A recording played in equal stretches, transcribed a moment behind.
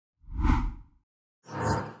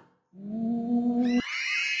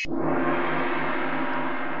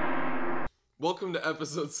Welcome to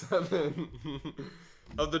episode 7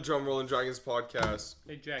 of the Drum Rollin' Dragons podcast.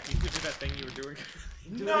 Hey Jack, you could do that thing you were doing.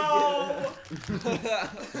 No!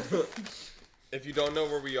 If you don't know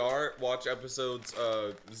where we are, watch episodes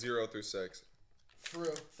 0 through 6. True.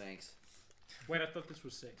 Thanks. Wait, I thought this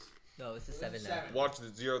was 6. No, this is 7 now. 7. Watch the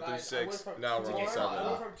 0 through Guys, 6. I went Now we're on 7. I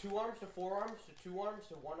went from 2 arms to 4 arms to 2 arms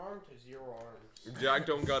to 1 arm to 0 arms. Jack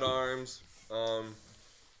don't got arms.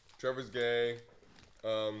 Trevor's gay.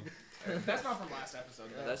 That's not from last episode.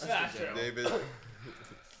 Yeah, that's Yeah, just in general. David.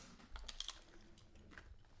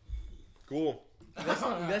 Cool. You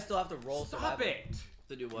guys still have to roll Stop survival it!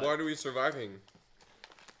 To do what? Why are we surviving?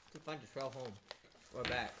 to find your trail home. Or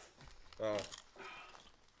back.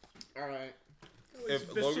 Alright.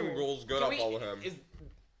 If This Logan will- rolls good, I'll follow him.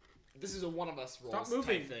 This is a one of us rolls Stop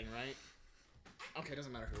moving. type thing, right? Okay,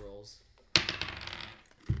 doesn't matter who rolls.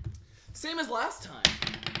 Same as last time.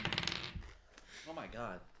 Oh my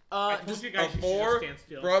god. I told Just you A guys you should 4 just stand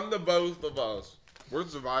still. from the both of us. We're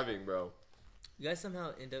surviving, bro. You guys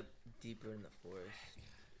somehow end up deeper in the forest.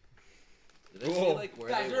 did I see like where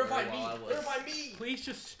Guys, they they're were by while me! I They're was? by me! Please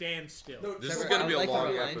just stand still. No, This is Trevor, gonna I be would a like long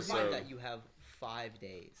to remind episode. you that you have 5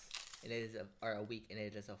 days. And it is a week, and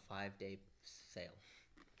it is a 5-day sale.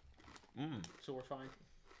 So we're fine.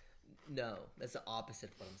 No, that's the opposite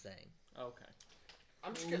of what I'm saying. Okay.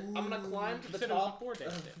 I'm just gonna, I'm gonna climb to You the said it was a top. 4 day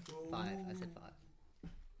thing. 5. I said 5.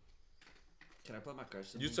 Can I put my crush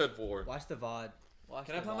You symbols? said 4. Watch the VOD.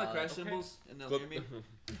 Can I put my crush Okay. symbols and they'll Flip- hear me?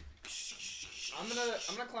 I'm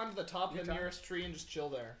gonna climb to the top of the nearest tree and just chill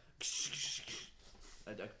there.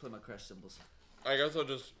 I can play my crush symbols. I guess I'll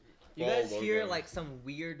just. You follow guys hear Logan. like some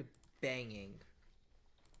weird banging.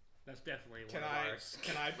 That's definitely Can one I? of ours.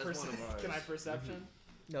 Can I? That's one of ours. Can I perception?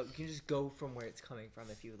 No, you can just go from where it's coming from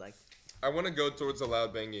if you would like. I want to go towards the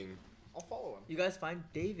loud banging. I'll follow him. You guys find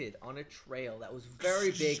David on a trail that was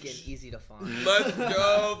very big and easy to find. Let's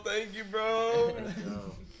go. Thank you, bro. Let's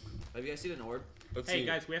go. Have you guys seen an orb? Let's Hey see.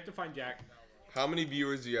 guys, we have to find Jack. How many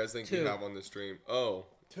viewers do you guys think we 2. have on this stream? Oh.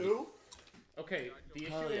 2? Okay, the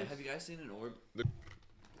issue Hell yeah. is. Have you guys seen an orb?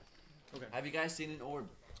 Okay. Have you guys seen an orb?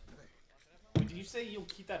 Wait, did you say you'll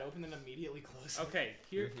keep that open and immediately close it? Okay,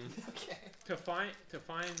 here Okay. to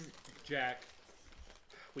find Jack,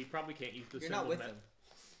 we probably can't use the You're symbol not with met- him.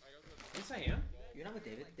 Yes, I am. You're not with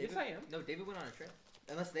David. Yes, David. I am. No, David went on a trip.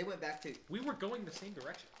 Unless they went back to. We were going the same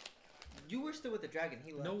direction. You were still with the dragon.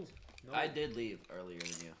 He left. No. I did leave earlier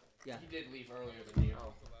than you. Yeah. You did leave earlier than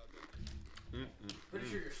you. Pretty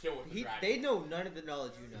sure you're still with the dragon. They know none of the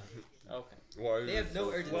knowledge you know. Okay. Why is They it have no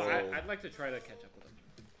so urgency. Well, slow? I'd like to try to catch up with him.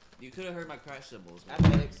 You could have heard my crash symbols. man.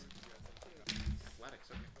 Athletics. Athletics.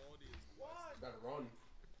 Okay. Gotta run.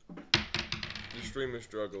 The stream is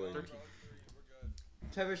struggling. 13.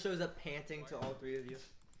 Trevor shows up panting to all 3 of you.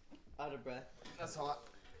 Out of breath. That's hot.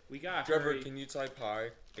 We got Trevor, can you type pi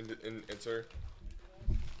in answer?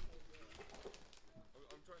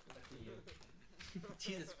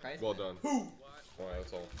 Jesus Christ. Well done. Who? Alright,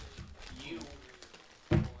 that's all. You.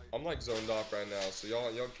 I'm like zoned off right now, so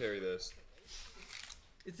y'all carry this.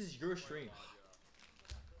 This is your stream.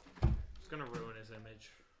 It's gonna ruin his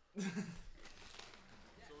image.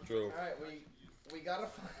 True. Alright, we gotta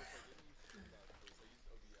find.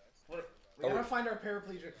 We gotta find our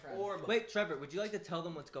paraplegic friend. Wait, Trevor, would you like to tell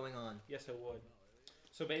them what's going on? Yes, I would.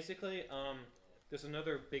 So basically, there's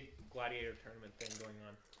another big gladiator tournament thing going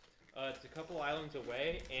on. It's a couple islands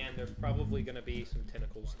away, and there's probably gonna be some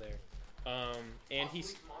tentacles there. And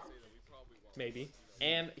he's maybe.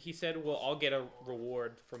 And he said we'll all get a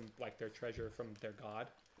reward from like their treasure from their god.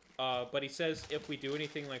 But he says if we do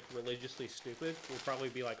anything like religiously stupid, we'll probably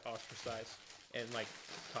be like ostracized and like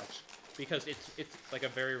touched because it's like a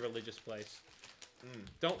very religious place.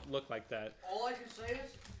 Don't look like that. All I can say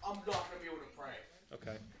is, I'm not gonna be able to pray.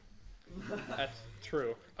 Okay. That's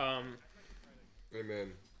true.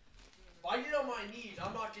 Amen. If I get on my knees,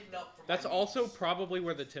 I'm not getting up from That's my also knees. probably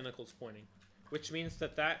where the tentacle's pointing, which means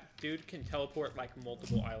that dude can teleport like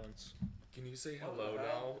multiple islands. Can you say What the hello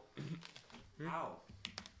hell? now? Ow.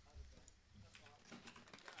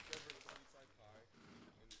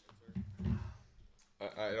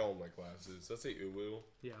 I don't like glasses. Let's say uwu.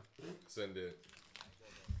 Yeah. Send it.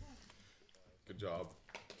 Good job.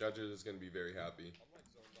 Gadget is gonna be very happy.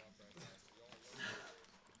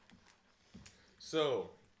 So,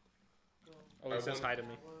 Oh, I he says want- hi to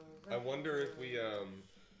me. I wonder if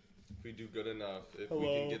we do good enough, if we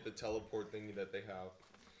Hello. can get the teleport thingy that they have.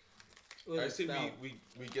 Ooh, I the say spell.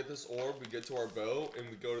 we get this orb, we get to our bow, and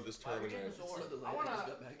we go to this Why we tournament. getting this orb? So the I light wanna, just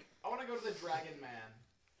got back. I wanna go to the Dragon Man.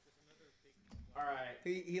 Alright.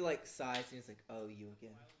 He like sighs and he's like, oh, you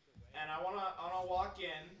again. and I wanna walk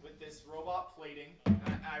in with this robot plating.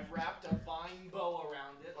 And I've wrapped a vine bow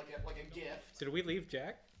around it, like a gift. Did we leave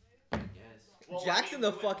Jack? Yes. Well, Jack's I in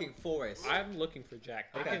mean, the fucking forest. I'm looking for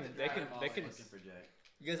Jack. They Okay. can. They can. I'm They also can. looking for Jack.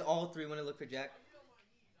 You guys all three want to look for Jack?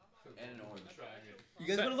 And an orange. You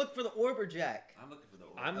guys want to look for the orb or Jack? I'm looking for the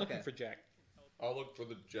orange. I'm looking Okay. for Jack. I'll look for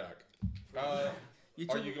the Jack. You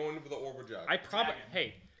Are two- you going for the orb or Jack? I probably.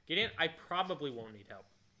 Hey, Gideon. I probably won't need help.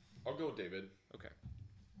 I'll go with David. Okay.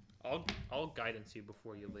 I'll guidance you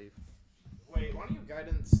before you leave. Wait, why don't you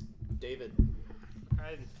guidance David?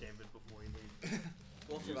 Guidance David before you leave.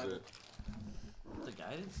 Roll Use survival it. The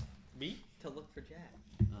guidance? Me? to look for Jack.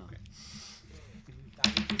 Oh. Okay.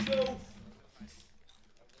 Guidance yourself.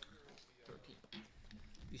 13.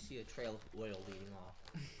 You see a trail of oil leading off.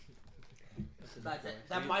 That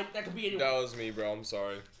could be anyone. That was me, bro. I'm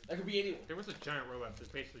sorry. That could be anyone. There was a giant robot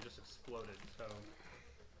that basically just exploded. So.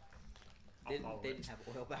 I'll follow They it. didn't have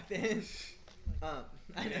oil back then. I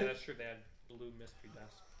Yeah, know. that's true. They had blue mystery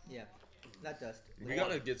dust. Yeah, not dust. We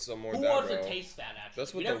gotta get some more Who of that, wants bro. to taste that, actually?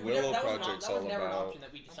 That's what We the never- Willow that was Project's that was all never an about. option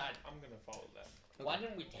that we decided. I'm gonna follow that. Why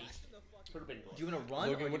didn't we taste it? Could have been Do good. you want to run?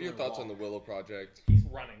 Logan, or what are do your you thoughts wanna on the Willow Project? He's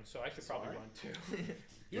running, so I should probably run too.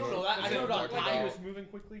 You don't know that. I Is know that about talking He about- was moving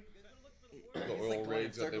quickly. The It's oil like going in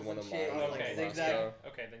raids that they circles want to and mine shit. in It's like zigzag. Alaska.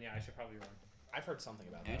 Okay, then yeah, I should probably run. I've heard something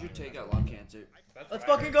about that. Andrew Tate got lung cancer. That's Let's what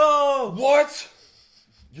I fucking heard. go! What?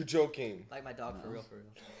 You're joking. Like my dog, for No. real, for real.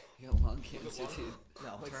 He got lung cancer, dude.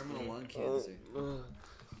 No, it's Terminal me. lung cancer.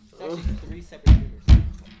 It's actually 3 separate tumors.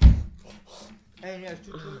 And he has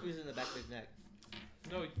 2 tumors in the back of his neck.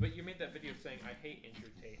 No, but you made that video saying I hate Andrew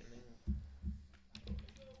Tate, and then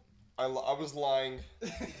I was lying.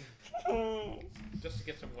 just to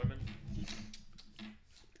get some women.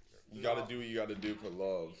 You gotta do what you gotta do for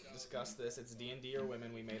love. Discuss this. It's D&D or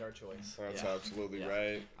women. We made our choice. That's Yeah. absolutely Yeah.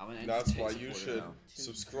 right. I'm an Andrew That's Tate why you supporter should now.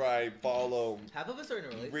 subscribe, follow, Half of us are in a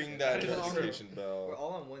relationship. ring that That is notification We're bell.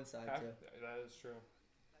 all on one side, too. That is true.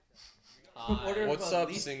 Order What's of up,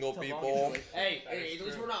 least single to people? longest relationship. Hey, That is at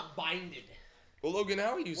least true. we're not binded. Well, Logan,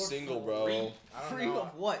 how are you We're single, free. bro? I don't Free know.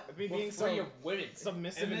 of what? Of me We're being free so of women.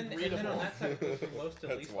 submissive And and, then breedable. on that side, it goes from most to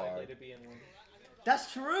That's least why. likely to be in one.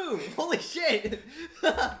 That's true! Holy shit!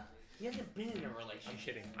 He hasn't been in a I'm relationship.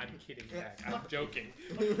 kidding. I'm kidding, Jack. I'm joking.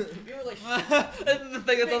 Your relationship. the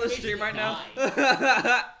thing that's on the stream right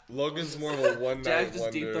now. Logan's more of a one Jack night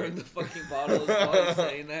just deep wonder. throwing the fucking bottles while he's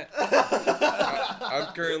saying that.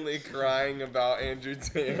 I'm currently crying about Andrew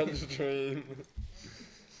Tate on stream.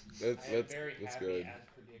 That's I am very that's happy good. as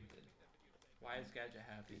predicted. Why is Gadget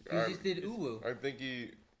happy? You just did ooh. I think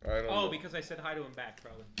he. I don't Oh, know. because I said hi to him back,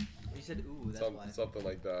 probably. You said ooh, that's why. Something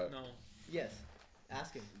like that. No, Yes.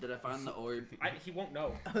 Ask him. Did I find the orb? he won't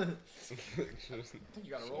know. I think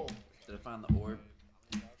you gotta roll. Did I find the orb?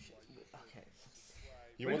 Okay.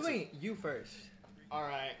 He We're wants to- doing you first. All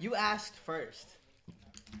right. You asked first.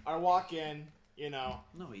 I walk in, you know,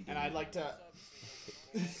 No, he didn't. and I'd like to.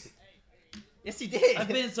 Yes, he did. I've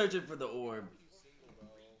been searching for the orb.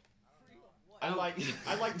 I'd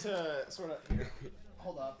like to sort of.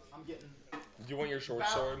 Hold up. I'm getting. You want your short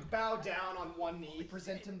sword? Bow down on one knee.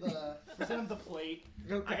 Present him the plate.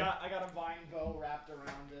 Okay. I got a vine bow wrapped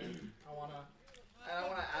around it. I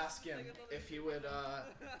wanna ask him if he would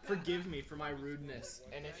forgive me for my rudeness,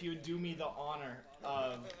 and if he would do me the honor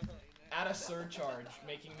of, at a surcharge,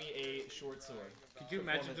 making me a short sword. Could you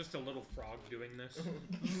imagine just a little frog doing this?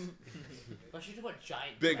 But she's a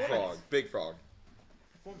giant. Big frog. Big frog.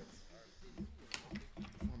 Performance.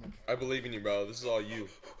 I believe in you, bro. This is all you.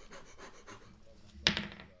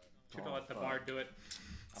 Should I let the bard do it?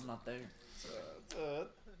 I'm not there. It's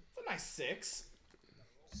a nice 6.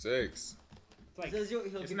 6. It's like, He says he'll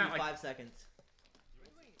give isn't you that like 5 seconds.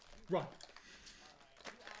 Run.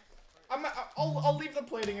 I'll leave the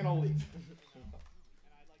plating and I'll leave.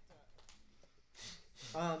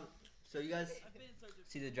 So you guys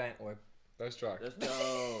see the giant orb. Nice try. Let's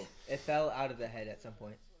go. It fell out of the head at some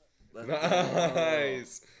point. Let's go.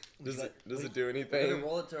 Nice. Does But it do We're anything? gonna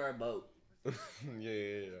roll it to our boat.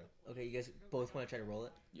 yeah. Okay, you guys both want to try to roll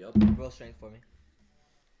it? Yup. Roll strength for me.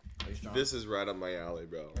 Are you strong? This is right up my alley,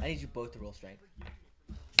 bro. I need you both to roll strength.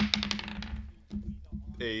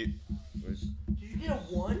 8. Where's- Did you get a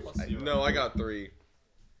 1? No, I got 3. Did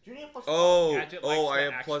you get a plus Gadget likes I the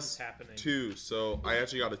have actions plus happening. 2, so I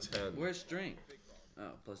actually got a 10. Where's strength?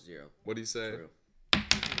 Oh, plus 0. What do you say? True. He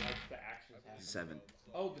likes the actions happening. 7.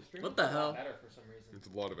 Oh, the stream What is the a lot hell? better for some reason. It's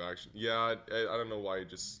a lot of action. Yeah, I don't know why you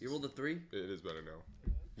just. You rolled a 3? It is better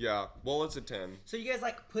now. Yeah, well, it's a 10. So you guys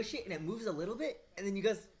like push it and it moves a little bit, and then you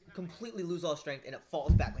guys completely lose all strength and it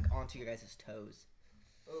falls back like onto your guys' toes.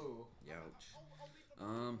 Oh,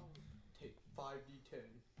 Youch. take 5d10.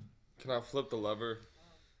 Can I flip the lever?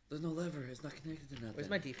 There's no lever. It's not connected to nothing. Where's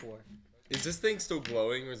my D4? Is this thing still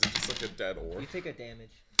glowing, or is it just like a dead orb? You take a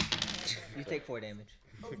damage. You take 4 damage.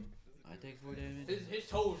 I take 4 damage. His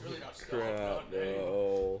toe is really not strong. Crap,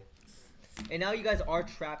 no. And now you guys are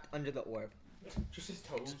trapped under the orb. Just his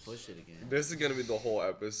toes. Just push it again. This is gonna be the whole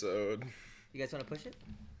episode. You guys want to push it?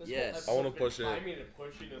 Yes. I wanna push it.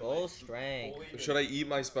 Roll strength. Should I eat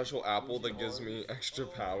my special apple that gives me extra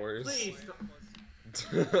powers? Please.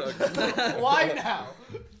 Why now?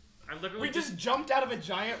 I literally We just jumped out of a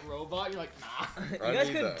giant robot. You're like, nah. You I guys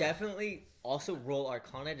need could that. definitely also roll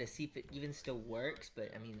Arcana to see if it even still works, but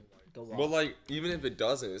I mean, go wrong. Well, like, even if it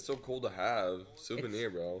doesn't, it's so cool to have. Souvenir,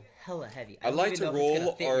 bro. Hella heavy. I don't like even to know if it's gonna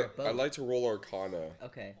roll fit in your I boat. like to roll Arcana.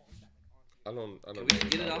 Okay. I don't Can know we what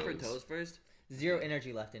get it that off our is. toes first? 0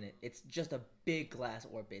 energy left in it. It's just a big glass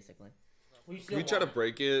orb, basically. Can we try to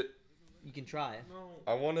break it? You can try. No.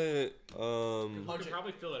 I want to You Punch could it.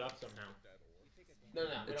 probably fill it up somehow. No,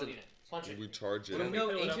 we It's don't a- need it. Punch it. recharge You it. we know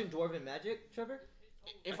fill it up? ancient dwarven magic, Trevor?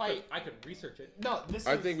 If I could research it. no, this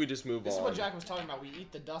I is think we just move this is on. what Jack was talking about. We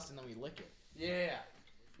eat the dust and then we lick it. Yeah.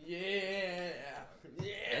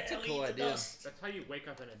 That's a we cool eat the idea. dust. That's how you wake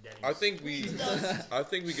up in a Denny's. I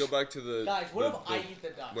think we go back to the Guys, what if the- I eat the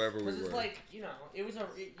dust? wherever we Because it's were. like, it was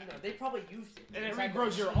they probably used it. And it Inside regrows my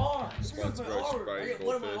your shit. arm. Sponge my brush, arm. I Sprite, get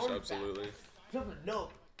one of my goldfish, arms back. absolutely. I'm a nub.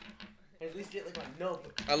 At least get like my nub.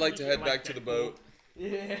 I like to You head like back to the Deadpool. boat. Yeah,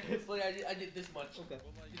 it's like I did this much. Okay.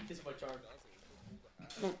 This much arm.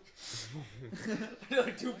 I did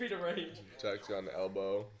like 2 feet of range. Jack's got an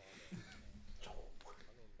elbow.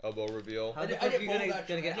 Elbow reveal. How the I fuck are get you bold, gonna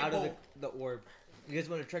actually. get I get out of bold. the orb? You guys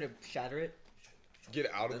want to try to shatter it?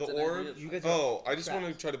 Get out of That's the an orb? idea. You guys are Oh, I just trapped.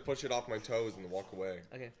 want to try to push it off my toes and walk away.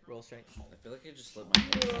 Okay, roll strength. I feel like I just slipped my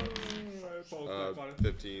toes.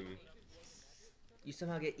 15. You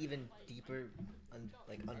somehow get even deeper,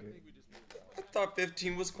 under it. I thought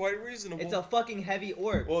 15 was quite reasonable. It's a fucking heavy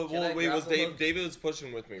orb. Well, Can I wait, was grapple Dave? hook? David was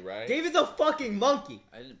pushing with me, right? David's a fucking monkey.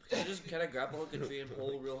 I didn't. Can I grapple hook a tree and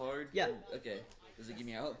pull real hard? Yeah. Okay. Does it give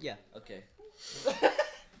me out? Yeah. Okay.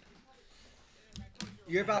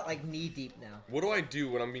 You're about like knee deep now. What do I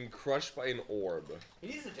do when I'm being crushed by an orb? He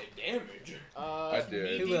needs to take damage. I did.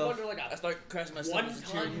 Knee He deep will. under like I a start crashing myself one as a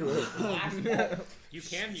ton cheerleader. glass ball. You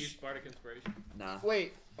can use Bardic Inspiration. Nah.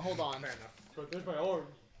 Wait, hold on. Fair enough. But there's my arm.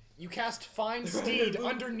 You cast Find Steed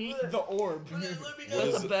underneath the orb.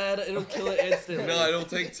 That's a bad. It'll kill it instantly. No, it'll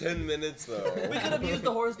take 10 minutes though. We could have used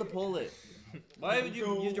the horse to pull it. Why haven't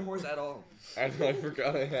you used your horse at all? I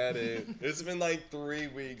forgot I had it. It's been like 3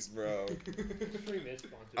 weeks, bro.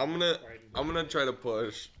 I'm gonna try to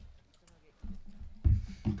push.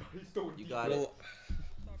 You got it. Well,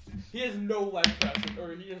 He has no leg pressure,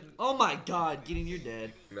 or he has. Oh my God, Gideon, you're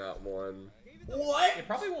dead. not one. What? It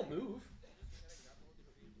probably won't move.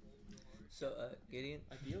 So, Gideon,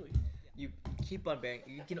 Ideally. you keep on bearing.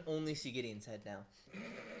 You can only see Gideon's head now.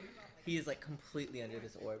 He is like completely under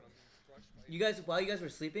this orb. You guys, while you guys were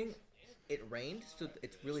sleeping, it rained, so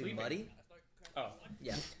it's really Sleeping? muddy. Oh.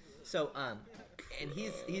 Yeah. So, and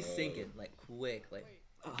he's sinking like quick, like.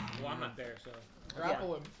 Well, I'm not there, so.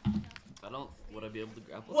 Grapple him. I don't. Would I be able to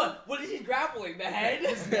grapple? What? What is he grappling? The head?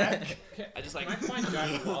 I just like. Can I find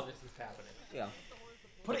Jack while this is happening? Yeah.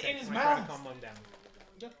 Put it in his Can I try to mouth. calm him down?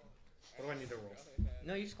 What do I need to roll?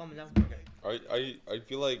 No, you just calm him down. I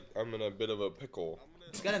feel like I'm in a bit of a pickle.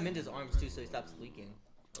 You gotta mend his arms too, so he stops leaking.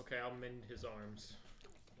 Okay, I'll mend his arms.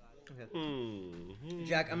 Okay.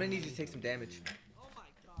 Jack, I'm gonna need you to take some damage.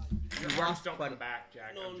 Your You arms lost don't quite come a- back,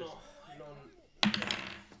 Jack. No, I'm no, just- no.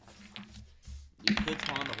 You could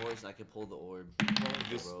spawn the horse. I could pull the orb.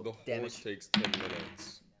 This, Bro. the horse Damage. takes 10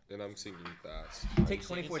 minutes, and I'm sinking fast. Take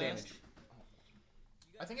 24 sinking damage.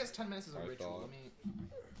 I think it's 10 minutes as a I ritual. thought. Let me.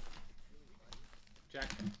 Jack,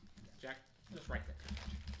 just right there.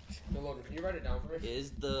 No, Logan, can you write it down for me?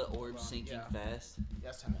 Is the orb sinking Yeah. fast?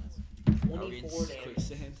 Yes, 10 minutes. Are we in 24 damage.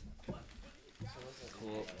 quicksand?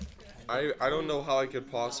 Cool. I don't know how I could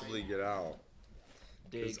possibly get out.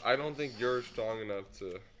 Dig. 'Cause I don't think you're strong enough to.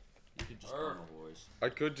 You could just spawn a horse. I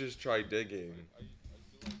could just try digging.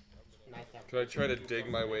 Nice that. Could I try to dig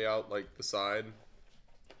my way out like the side?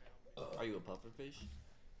 Are you a pufferfish?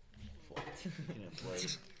 You can play.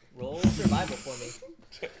 Roll survival for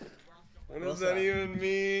me. What Roll does that survival. even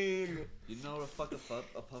mean? You know what the fuck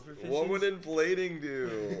a pufferfish What is? would inflating You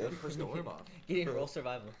do? push the orb off. Gideon, roll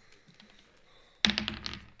survival.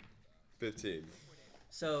 15.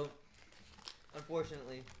 So,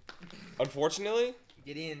 unfortunately, Unfortunately,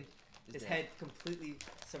 Gideon, his dead. head completely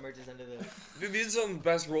submerges under the. dude, these are some of the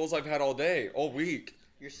best rolls I've had all day, all week.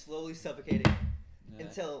 You're slowly suffocating Yeah.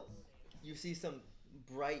 until you see some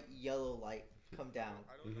bright yellow light come down,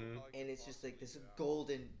 Mm-hmm. and it's just like this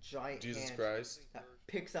golden giant Jesus hand Christ. that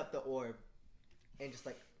picks up the orb and just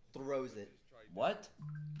like throws it. What?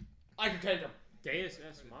 I can take him. Deus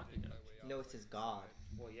Ex Machina. No, it's his god.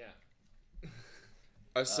 Well, yeah.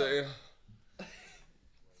 I say,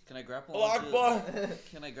 Can I grapple? Allah Akbar!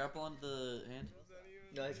 Can I grapple on the hand?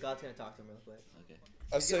 No, his god's gonna talk to him real quick. Okay.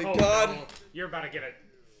 I say, Oh, God, no. You're about to get a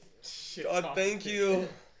shit. God, talk. thank you.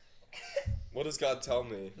 What does God tell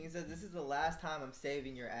me? He says, "This is the last time I'm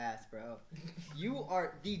saving your ass, bro. You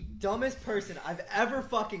are the dumbest person I've ever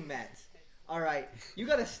fucking met. All right, you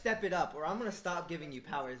gotta step it up, or I'm gonna stop giving you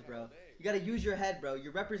powers, bro. You gotta use your head, bro.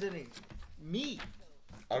 You're representing me.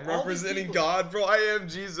 I'm All these representing people- God, bro. I am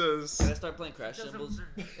Jesus. Can I start playing Crash Cymbals?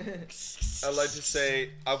 I'd like to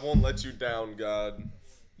say, I won't let you down, God.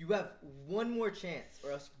 You have one more chance,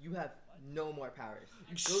 or else you have no more powers.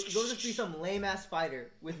 You'll just be some lame ass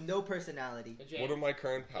fighter with no personality." Hey, Jake, What are my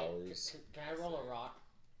current powers? Can I roll a rock?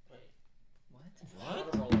 Wait. What? I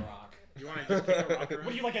want to roll a rock. You want to just kick a rock around?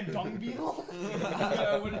 What are you, like a dung beetle?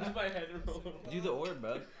 I went into my head and rolled a rock. Do the orb,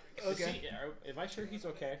 bro. Okay. Am I sure he's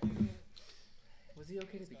okay? Was he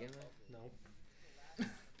okay to begin with? No.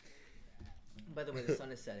 By the way, the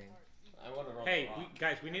sun is setting. I want to roll Hey, a rock.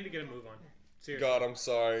 guys, we need to get a move on. Seriously. God, I'm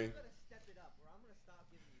sorry.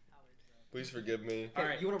 Please forgive me. Okay,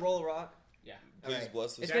 Alright. you want to roll a rock? Yeah. Please Alright.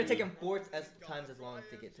 bless this. It's gonna food. take him times as long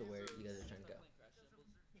to get to where you guys are trying to go.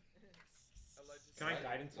 Can I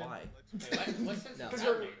guidance him? Why? Hey, what's this? No. Because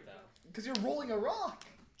you're- Because you're rolling a rock.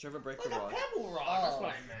 Trevor, break like the a rock. pebble rock. That's Oh. what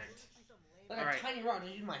I meant. Like All a right. tiny rock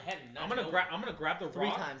just use my head and I'm gonna grab the Three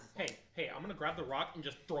rock. times. Hey, I'm gonna grab the rock and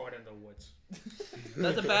just throw it in the woods.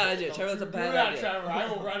 That's a bad idea, Trevor. That's a Do bad that, idea. Trevor. I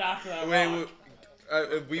will run after that Wait, rock.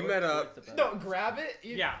 if we met up, No, grab it.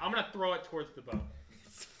 Yeah, I'm gonna throw it towards the boat.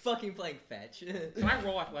 It's fucking playing fetch. Can I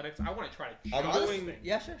roll athletics? I want to try to. I'm shot this going- thing.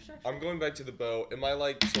 Yeah, sure. I'm going back to the boat. Am I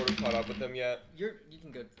like sort of caught up with them yet? You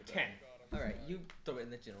can go. 10. All right, you throw it in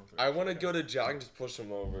the general. I want to go to Jack and just push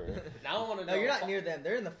them over. Now I want to No, you're not near them.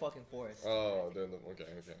 They're in the fucking forest. Oh, they're okay.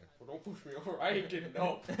 Well, don't push me over. I ain't getting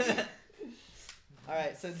no. All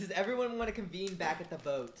right, so does everyone want to convene back at the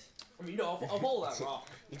boat? I mean, I'll roll that rock.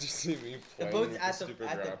 You just see me The playing boat's with at the the stupid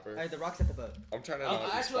at rapper. the rock's at the boat. I'm trying to not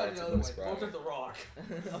be Actually, I did the other way. Both at the rock.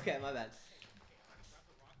 Okay, my bad.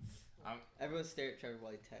 Everyone stare at Trevor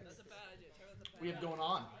while he texts. What do you have going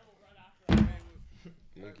on?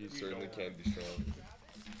 Monkey certainly can be strong.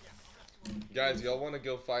 Guys, y'all want to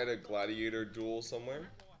go fight a gladiator duel somewhere?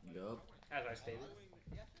 Yup. As I stated,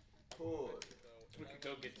 Cool. we could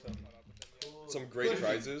go get Some great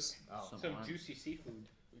prizes. some juicy seafood.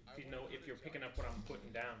 If you're picking up what I'm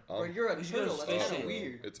putting down. Or you're a we should go turtle. That's kind fishing. of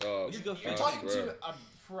weird. It's We should go You're fishing. talking swear. to a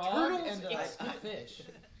frog Turtles and a fish.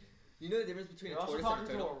 You know the difference between You're a also tortoise and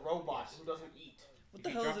talking a to a turtle? robot who doesn't eat. What If the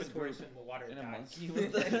you hell drop is this a tortoise group? in the water, it And a dies. monkey?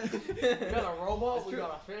 What the We got a robot, That's we true.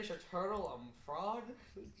 got a fish, a turtle, a frog.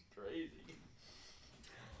 It's crazy.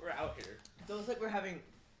 We're out here. So it's like we're having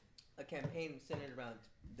a campaign centered around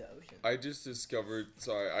the ocean. I just discovered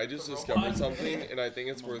The discovered robot. something, and I think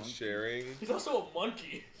it's I'm a worth monkey. sharing. He's also a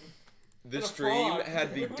monkey. The And a stream frog.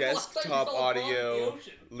 had the When's the last time you desktop saw a frog in the audio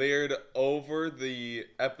ocean? layered over the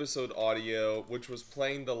episode audio, which was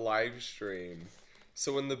playing the live stream.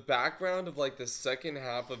 So in the background of like the second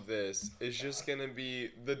half of this is just gonna be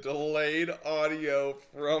the delayed audio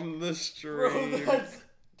from the Bro, stream that's...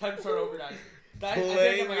 Time to start over, guys. I can't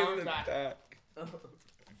playing get my in arms the back.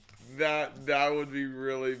 back. That would be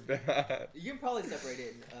really bad. You can probably separate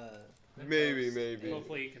it in, Maybe.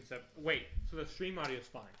 Hopefully you can wait, so the stream audio is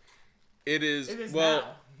fine. It is, It is well,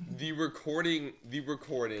 now. the recording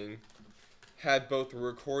had both the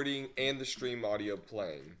recording and the stream audio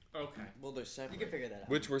playing, Okay. Well, they're you separate. can figure that out.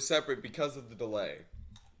 which were separate because of the delay.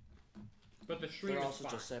 But the stream They're is also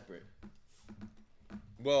fine. just separate.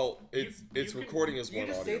 Well, You- it's you can- recording as you one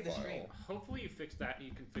just audio save the file. stream. Hopefully you fix that and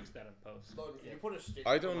you can fix that in post. Logan, can you put a stick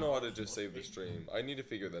I in don't my know how to mouth just for save the me? stream. I need to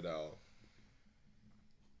figure that out.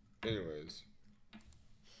 Anyways,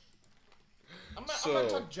 I'm gonna So-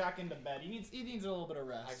 tuck Jack into bed. He needs a little bit of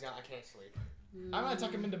rest. I can't sleep. I'm gonna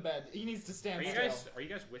tuck him into bed. He needs to stand Are you still.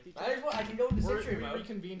 guys with each I other? just want, I can go into We're Century mode.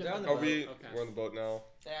 reconvened in They're the on the are boat. we? Okay. We're on the boat now.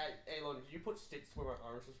 Hey, Logan, did you put sticks where my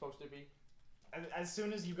arms are supposed to be? As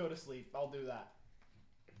soon as you go to sleep, I'll do that.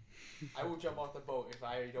 I will jump off the boat if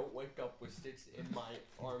I don't wake up with sticks in my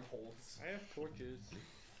armholes. I have torches.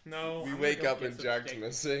 No. We I'm gonna wake go up get and some Jack's steak.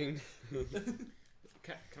 missing.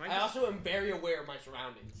 Can I I just... also am very aware of my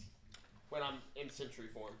surroundings when I'm in Century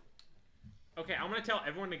form. Okay, I'm gonna tell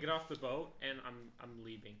everyone to get off the boat, and I'm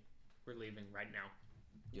leaving. We're leaving right now.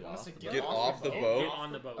 Get Honestly, off. Get off the boat? Get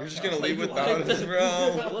on the boat. You're just gonna Like, leave what? without us,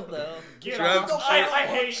 bro. What the hell? Get Trev- off. I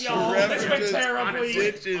hate y'all. Trevor This went just terribly.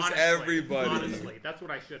 ditches everybody. Honestly, that's what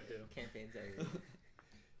I should do. Campaigns are.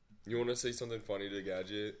 You want to say something funny to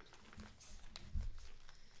Gadget?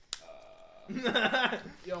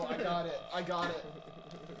 Yo, I got it. I got it.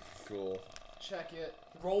 Cool. Check it.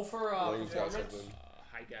 Roll for Logan's got performance. something.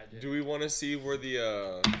 Hi, Gadget. Do we want to see where the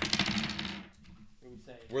What would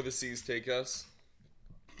say? where the seas take us?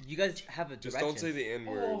 You guys have a Just direction. don't say the N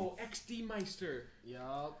word. Oh, XD Meister.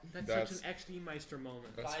 Yup. That's such an XD Meister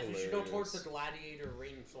moment. That's Guys, we should go towards hilarious. the gladiator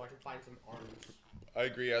ring so I can find some arms. I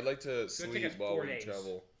agree. I'd like to gonna take sleep us while 4 we days.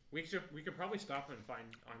 travel. We could probably stop and find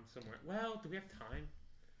on somewhere. Well, do we have time?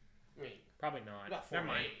 I mean, Probably not. we got 4 Never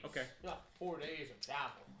mind. days. Okay. We got 4 days of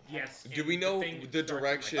travel. Yes. Do and we know thing the starts in,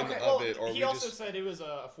 direction like, Okay, of well, it, or he we also just- said it was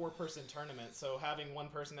a 4-person tournament, so having one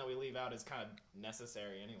person that we leave out is kind of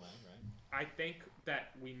necessary anyway, right? I think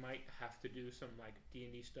that we might have to do some like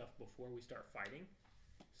D&D stuff before we start fighting.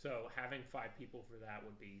 So having 5 people for that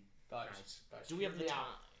would be Guys, nice. guys, Do we have hear the me out.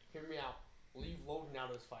 time? Hear me out. Leave Logan out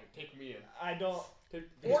of this fight. Take me in. I don't. Take,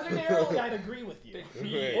 Ordinarily, I'd agree with you. take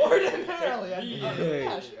me Wait. in. Ordinarily, I'd be. Hey,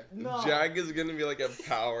 Yeah, no. Jack is gonna be like a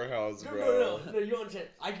powerhouse, No, bro. no, you don't understand.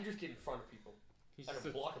 I can just get in front of people. He's I just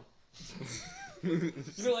can a, block them. You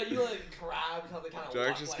know, like crabs, how they kind of Jack's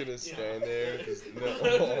walk, just like, gonna you stand know. there. Just,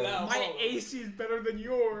 No. my AC is better than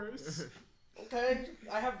yours. Okay,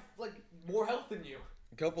 I have like more health than you.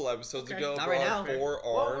 A couple episodes Okay. ago, Not bro, right I now. had 4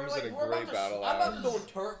 Well, arms and a we're great about to, battle I'm about to axe. go in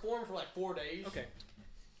turret form for like 4 days. Okay.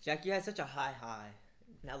 Jack, you had such a high.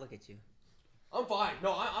 Now look at you. I'm fine.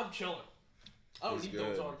 No, I'm chilling. I don't He's need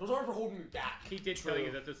those good. arms. Those arms are holding me back. He did tell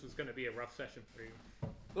you that this was going to be a rough session for you.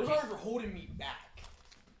 Those arms are holding me back.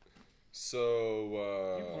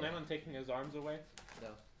 So, You plan on taking his arms away?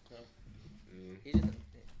 He's just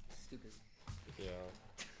stupid. yeah.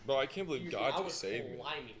 Bro, I can't believe I God was just saved me.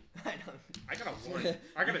 climbing. I know. I got a 1.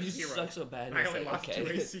 I got a You 0. suck so bad. I it's only like, lost okay.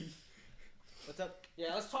 2 AC. What's up?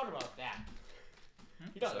 Yeah, let's talk about that.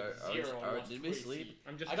 You got Sorry, a 0 and lost did we 2 sleep? AC.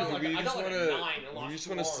 I'm just I got Do like, we I just got like wanna, a 9 and do lost we just 2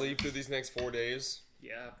 want to arms. sleep through these next 4 days? Yeah.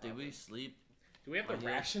 Did probably. we sleep? Do we have the Yeah.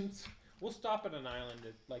 rations? We'll stop at an island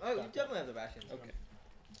to like. Oh, you stock up. definitely have the rations. Okay.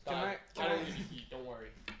 Can I- I don't need to eat, don't worry.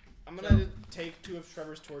 I'm gonna take 2 of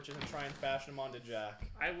Trevor's torches and try and fashion them onto Jack.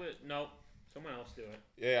 I would no. Someone else do it.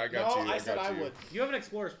 Yeah, I got no, you. I said got I you. would. You have an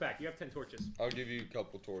explorer's pack. You have 10 torches. I'll give you a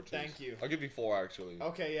couple torches. Thank you. I'll give you 4 actually.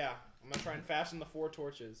 Okay, yeah. I'm gonna try and fashion the 4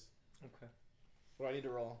 torches. Okay. What do I need to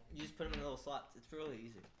roll? You just put them in little slots. It's really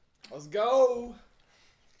easy. Let's go!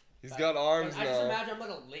 He's got arms I just now. imagine I'm like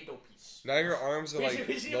a Lego piece. Now your arms are We like should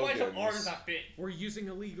find some arms Logan's. that fit. We're using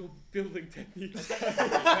illegal building techniques.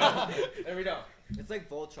 There we go. It's like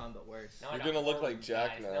Voltron, but worse. Now I You're got gonna look four like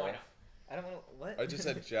Jack guys. now. I know. I don't want to. What? I just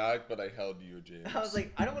said Jack, but I held you, James. I was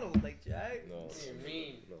like, I don't want to look like Jack. no. What do you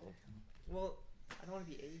mean? No. Well, I don't want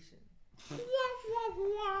to be Asian.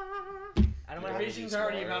 I don't Your want to. vision's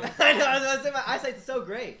already about. I know. I was gonna say my eyesight's so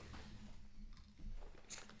great.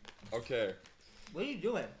 Okay. What are you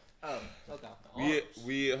doing? Oh, okay.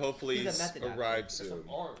 We hopefully He's a method actor. arrive There's soon. some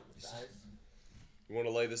arms, guys. You want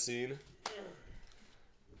to lay the scene?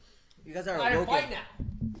 You guys are I awoken. fight now.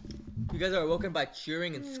 You guys are awoken by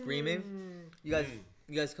cheering and screaming. You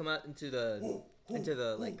guys come out into the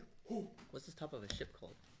like, what's this top of a ship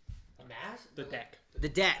called? A mask? The deck. The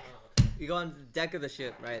deck. You go on the deck of the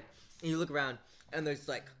ship, right? And you look around, and there's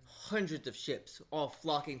like hundreds of ships all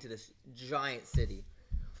flocking to this giant city.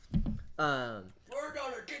 We're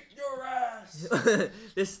gonna kick your ass.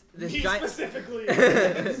 this Me giant. specifically!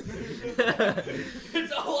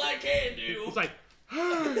 It's all I can do. It's like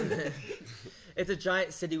It's a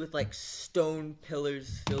giant city with like stone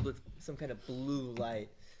pillars filled with some kind of blue light.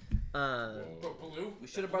 Bro, blue? We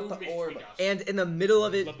should have brought Blue the makes orb. me dust. And in the middle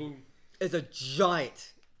of it Laboon. is a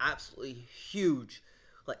giant, absolutely huge,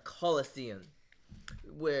 like coliseum,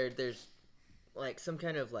 where there's like some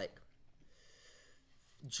kind of like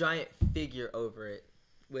giant figure over it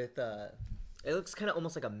with it looks kind of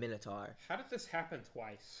almost like a minotaur. How did this happen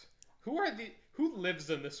twice? Who lives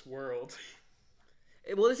in this world?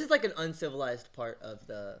 Well, this is like an uncivilized part of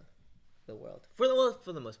the world. For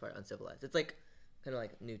the most part, uncivilized. It's like kind of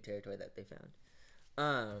like new territory that they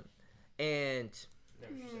found. And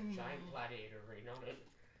There's just a giant gladiator ring on it.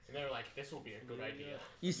 And they're like, this will be a good idea.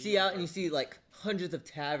 you see out and you see like hundreds of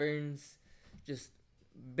taverns, just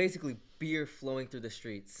basically beer flowing through the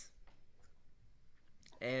streets,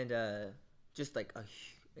 and just like a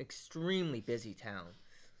extremely busy town.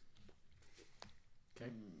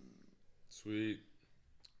 Sweet.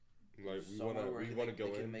 Like we Somewhere wanna where we wanna they go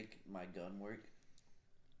can in. make my gun work.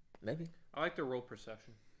 Maybe. I like the roll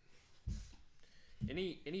perception.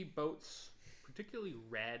 Any boats, particularly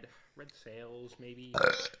red sails, maybe.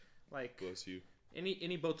 Like Bless you.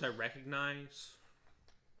 any boats I recognize.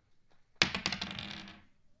 10.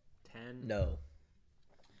 No.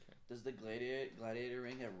 Does the gladiator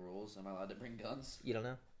ring have rules? Am I allowed to bring guns? You don't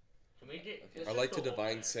know? Can we get? I like to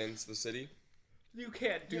divine sense the city. You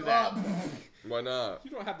can't do that. Why not?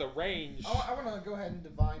 You don't have the range. I want to go ahead and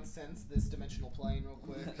divine sense this dimensional plane real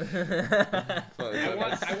quick. I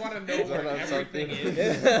want to know Is that where not everything something?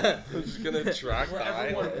 is. I'm just gonna track the Where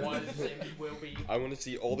everyone island. was and will be. I want to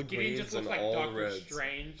see all the Gideon greens just looks and like all the Doctor reds.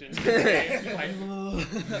 Strange and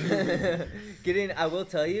like, Gideon, I will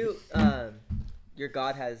tell you, your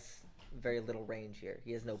god has very little range here.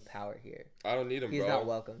 He has no power here. I don't need him, He's bro. not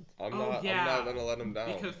welcomed. I'm Oh, not. yeah. I'm not gonna let him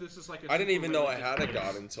down. because this is like a I didn't even know I super had a religious god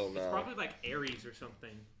place. until It's now. probably like Ares or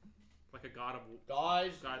something, like a god of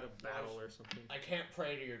Guys, battle or something. I can't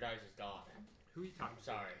pray to your guys' God. Who are you talking I'm to?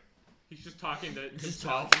 sorry. He's just talking to Just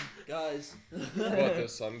himself. talking, guys. What, the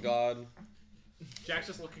sun god? Jack's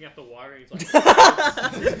just looking at the water and he's like,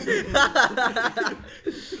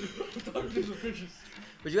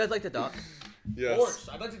 Would you guys like to dock? Yes. Of course,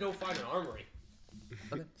 I'd like to go find an armory.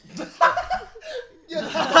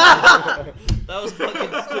 That was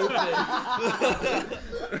fucking stupid.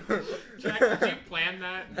 Jack, did you plan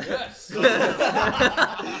that? Yes.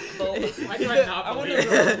 I do not believe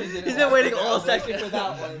it. He's been waiting all section for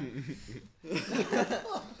that one.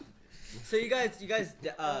 So you guys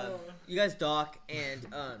dock, and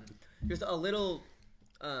just a little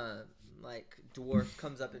like dwarf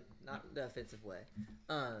comes up, in, not the offensive way,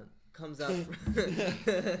 comes up.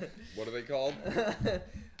 What are they called?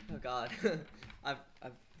 Oh God, I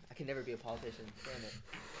can never be a politician. Damn it.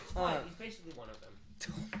 Fine, he's basically one of them.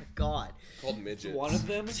 Oh my God. Called midgets. One of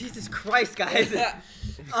them? Jesus Christ, guys.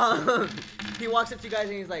 He walks up to you guys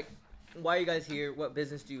and he's like, "Why are you guys here? What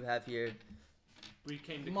business do you have here?" We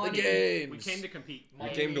came to Money. We came to compete. We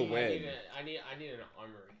came to win. I need an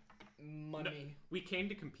armory. Money. We came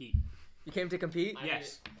to compete. You came to compete?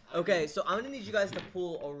 Yes. Okay, so I'm gonna need you guys to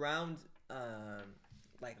pull around,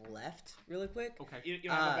 like left, really quick. Okay. You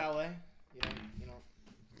don't have a valet? You don't.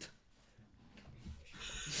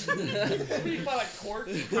 You buy like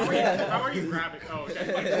cords. How are you grabbing? Oh,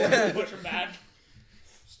 okay. Like push him back.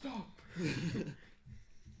 Stop. You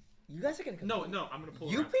guys are gonna compete. No, I'm gonna pull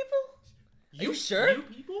You around. people? Are you sure? You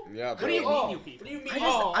people? Yeah, What bro. do you mean, you What people? do you mean?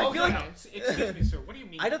 I feel like- Excuse me, sir. What do you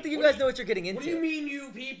mean? I don't think you people? guys know what you're getting into. What do you mean, you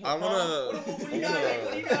people? I wanna- Huh? What do you got?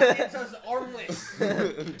 What do you got against us armless?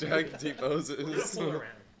 Jack deposes. I'm gonna pull around.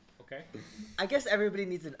 Okay. I guess everybody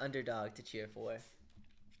needs an underdog to cheer for.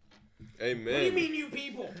 Amen. What do you mean, you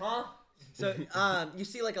people? Huh? So, you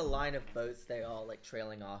see like a line of boats. They all like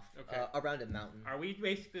trailing off Okay. around a mountain. Are we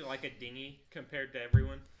basically like a dinghy compared to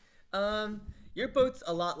everyone? Your boat's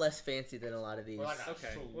a lot less fancy than a lot of these. We're like a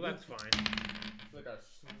Okay. sloop. Well, that's fine. Like a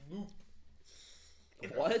sloop.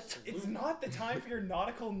 What? It's not the time for your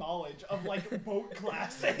nautical knowledge of like boat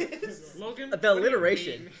classes. Logan. The what do you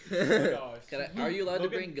alliteration. mean? Are you allowed to Logan,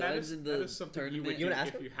 bring that guns is- in that the is something tournament? You would wanna do ask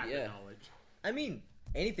if him? you had Yeah. the knowledge. I mean,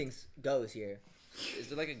 anything goes here. Is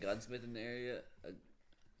there like a gunsmith in the area?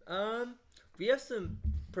 We have some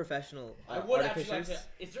professional I would actually artificers.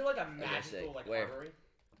 like to. Is there like a say, magical like where? armory?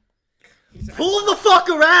 Pull the fuck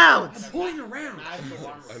around! Pulling around. Magical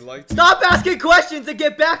armory. I'd like to. Stop asking questions and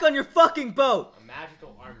get back on your fucking boat! A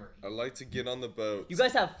magical armory. I'd like to get on the boat. You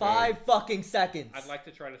guys have 5 fucking seconds. I'd like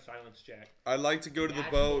to try to silence Jack. I'd like to go to the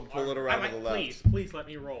Magical boat, pull it armor. around to the left. Please let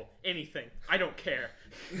me roll anything. I don't care.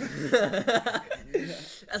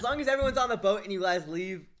 As long as everyone's on the boat and you guys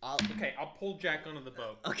leave, I'll... Okay, I'll pull Jack onto the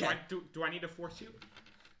boat. Okay. Do I need to force you?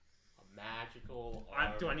 A magical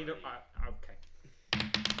armory. Do I need to? Okay.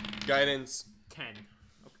 Guidance. 10.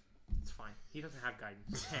 Okay, it's fine. He doesn't have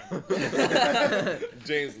guidance. 10.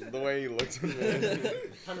 James, the way he looked at me.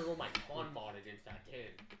 Time to roll my con mod against that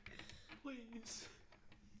kid. Please.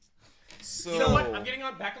 So. You know what? I'm getting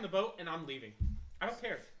back on the boat and I'm leaving. I don't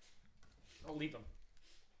care. I'll leave them.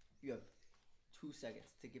 You have 2 seconds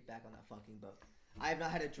to get back on that fucking boat. I have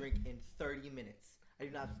not had a drink in 30 minutes. I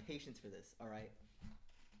do not have patience for this, alright?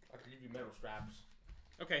 I can give you metal straps.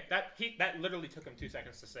 Okay, that literally took him 2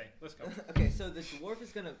 seconds to say. Let's go. Okay, so the dwarf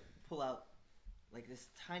is gonna pull out like this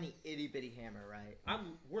tiny itty bitty hammer, right?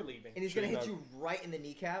 We're leaving. And he's gonna hit you right in the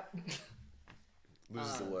kneecap.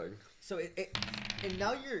 Loses a leg. So and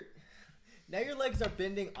now your legs are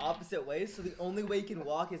bending opposite ways, so the only way you can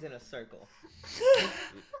walk is in a circle.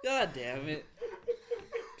 God damn it.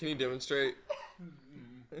 Can you demonstrate?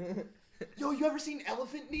 Yo, you ever seen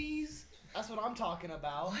elephant knees? That's what I'm talking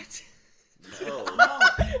about. What? No.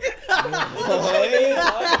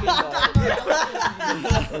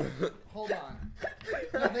 Hold on.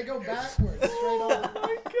 No, they go backwards, straight up. Oh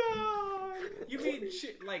my god! You mean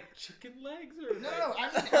like chicken legs or? No,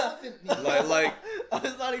 I mean elephant knees. like I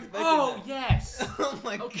was not expecting Oh that. yes. Oh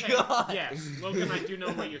my Okay. god. Yes, Logan, I do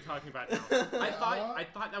know what you're talking about now. I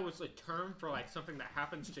thought that was a term for like something that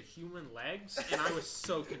happens to human legs, and I was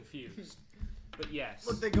so confused. But yes.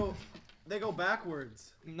 Look, they go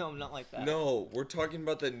backwards. No, not like that. no, we're talking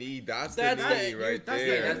about the knee. That's That's the knee right that's the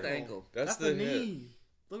there. That's the ankle. That's the hip. knee.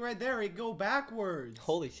 Look right there, it go backwards.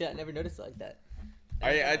 Holy shit, I never noticed it like that.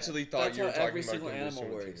 I actually thought That's you were how talking every about single condition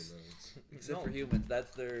animal with works. human legs. Except for humans,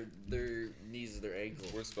 that's their knees is their ankle.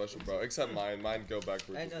 We're special, bro. Except mine. Mine go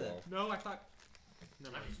backwards I as know well. that. No, I thought. No,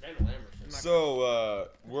 I'm just Van Lamerson. So,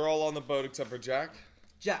 we're all on the boat except for Jack.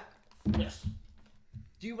 Jack, Yes.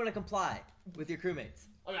 do you want to comply with your crewmates?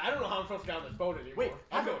 I mean, I don't know how I'm supposed to get on this boat anymore. Wait,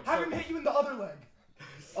 I'm have him hit you in the other leg.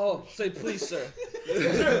 Oh, say please, sir.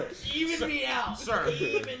 Even me out. Sir,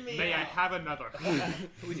 Even me may I out. have another?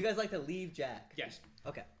 Would you guys like to leave Jack? Yes.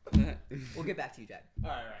 Okay, we'll get back to you, Jack.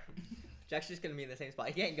 Alright. Jack's just gonna be in the same spot.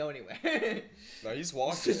 He can't go anywhere. No, he's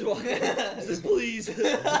walking. Just walk. Says please.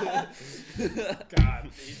 God,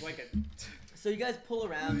 he's like a. So you guys pull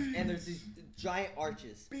around, and there's these giant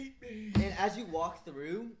arches. And as you walk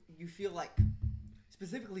through, you feel like,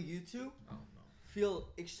 specifically you two, Oh no. feel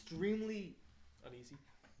extremely Uneasy.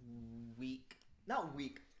 weak. Not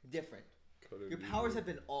weak, different. Could it Your be powers me? have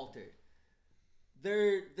been altered.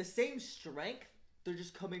 They're the same strength, they're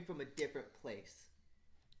just coming from a different place.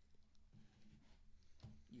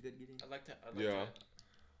 You good, Gideon? I'd like to. Yeah.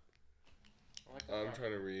 I like I'm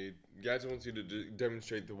trying to read. Gadget wants you to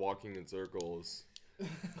demonstrate the walking in circles.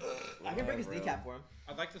 I can bring his Bro. kneecap for him.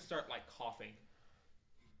 I'd like to start like coughing.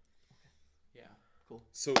 Yeah.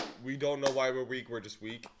 So we don't know why we're weak. We're just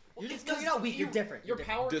weak. You're just you're not weak, you're different. Your You're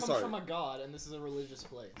power comes Disarm. from a god, and this is a religious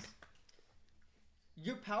place.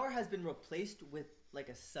 Your power has been replaced with like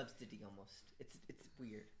a subsidy almost. It's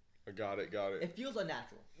weird. I got it. Got it. It feels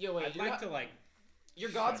unnatural. Yo, wait, I'd like to like. your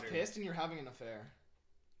god's shudder. pissed and you're having an affair.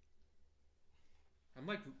 I'm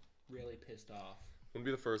like really pissed off. Wouldn't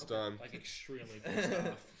be the first time. Like extremely pissed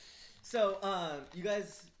off. So you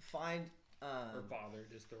guys find Or bothered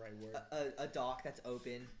is the right word. a dock that's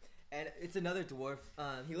open, and it's another dwarf.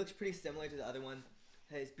 He looks pretty similar to the other one.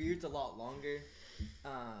 His beard's a lot longer,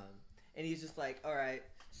 and he's just like, all right.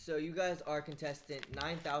 So you guys are contestant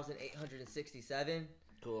 9,867.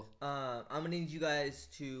 Cool. I'm gonna need you guys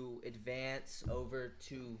to advance over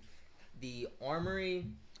to the armory,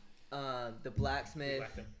 the blacksmith,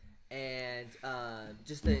 Left him. and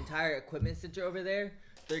just the entire equipment center over there.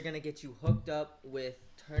 They're gonna get you hooked up with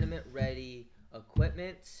tournament ready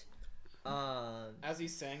equipment. As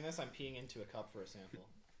he's saying this, I'm peeing into a cup for a sample.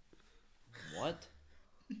 What?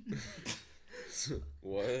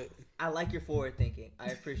 What? I like your forward thinking. I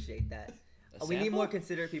appreciate that. A We need sample? more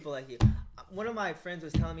considerate people like you. One of my friends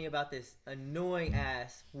was telling me about this annoying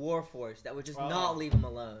ass warforged that would just Oh. not leave him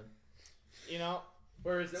alone. You know,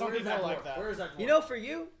 Where is that? Some Where is people that are like dwarf? that. Where is that dwarf? You know, for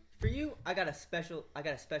you, I got a special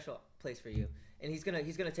place for you, and he's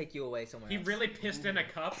gonna take you away somewhere. He else. really pissed in a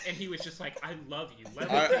cup, and he was just like, "I love you.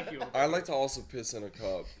 Let I- me take you." Over. I like to also piss in a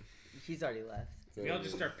cup. He's already left. We all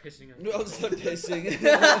just start pissing on. No, I'll start pissing.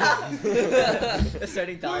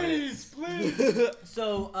 Starting dominance. Please.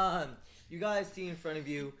 So, you guys see in front of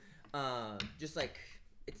you, just like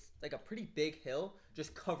it's like a pretty big hill,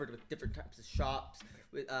 just covered with different types of shops,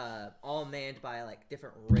 with all manned by like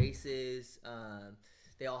different races.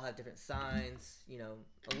 They all have different signs. You know,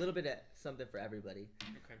 a little bit of something for everybody.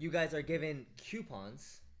 Okay. You guys are given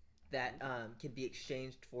coupons that can be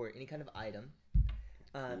exchanged for any kind of item.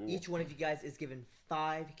 Ooh. Each one of you guys is given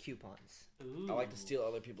 5 coupons. Ooh. I like to steal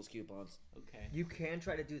other people's coupons. Okay. You can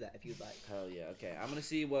try to do that if you'd like. Hell yeah. Okay, I'm gonna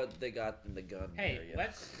see what they got in the gun Hey, area.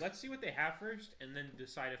 let's see what they have first, and then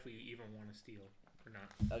decide if we even want to steal or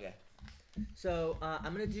not. Okay. So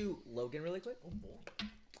I'm gonna do Logan really quick. Oh boy.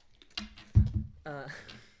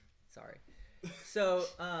 Sorry. So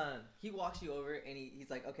he walks you over and he's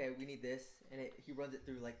like, okay, we need this, and he runs it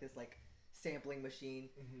through like this like sampling machine,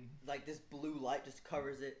 like this blue light just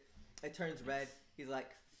covers it. It turns red. He's like,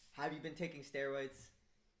 have you been taking steroids?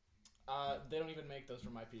 They don't even make those for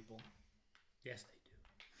my people. Yes, they do.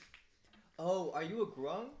 Oh, are you a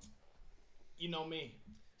grung? You know me.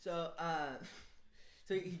 So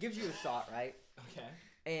so he gives you a shot, right? Okay.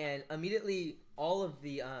 And immediately all of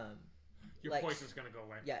the Your like, poison's gonna go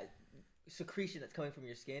away. yeah, secretion that's coming from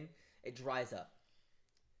your skin, it dries up.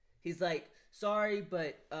 He's like, sorry,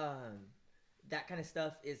 but that kind of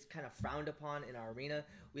stuff is kind of frowned upon in our arena.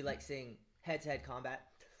 We like seeing head-to-head combat.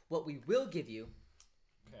 What we will give you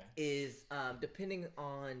Okay. is, depending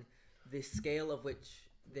on the scale of which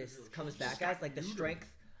this comes back as, like the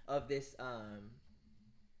strength of this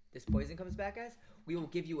this poison comes back as, we will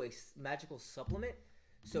give you a magical supplement,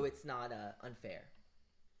 so it's not unfair.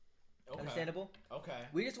 Okay. Understandable? Okay.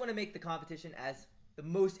 We just want to make the competition as the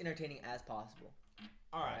most entertaining as possible.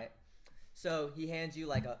 All right. So he hands you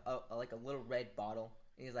like a little red bottle,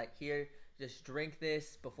 and he's like, "Here, just drink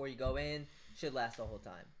this before you go in. Should last the whole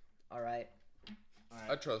time." All right. All I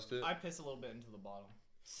right. trust it. I piss a little bit into the bottle.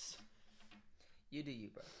 You do you,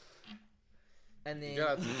 bro. And then You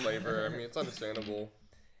gotta have some flavor. I mean, it's understandable.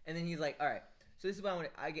 And then he's like, "All right. So this is what I want.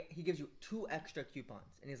 He gives you 2 extra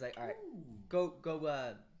coupons, and he's like, "All right, go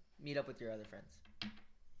meet up with your other friends."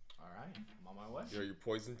 All right. I'm on my way. You know, your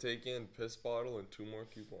poison taken, piss bottle, and 2 more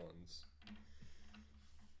coupons.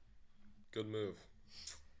 Good move.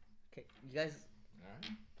 Okay, you guys,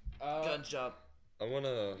 All right. Gun shop. I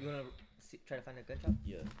wanna. you wanna try to find a gun shop?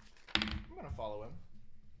 Yeah. I'm gonna follow him.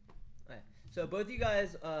 Alright. So both of you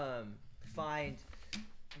guys find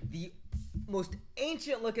the most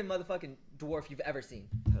ancient looking motherfucking dwarf you've ever seen.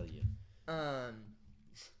 Hell yeah.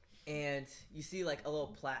 And you see like a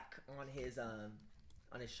little plaque on his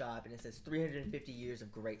shop, and it says 350 years of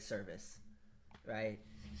great service. Right?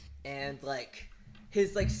 And like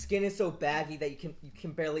his like skin is so baggy that you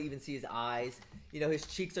can barely even see his eyes. You know, his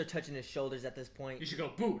cheeks are touching his shoulders at this point. You should go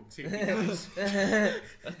boot and see if he does.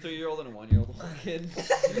 A 3-year-old and a 1-year-old kid.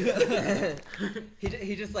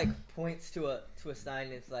 he just like points to a sign,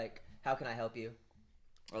 and it's like, "How can I help you?"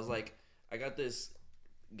 I was like, I got this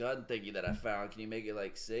gun thingy that I found. Can you make it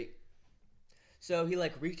like sick? So he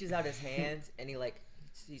like reaches out his hands, and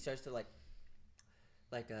he starts to like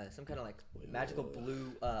some kind of like magical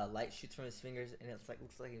blue light shoots from his fingers, and it's like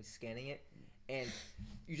looks like he's scanning it, and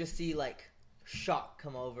you just see like shock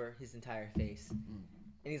come over his entire face,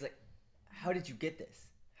 and he's like, "How did you get this?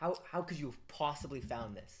 How could you have possibly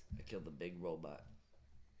found this? I killed the big robot.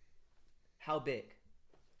 How big?"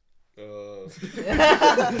 He's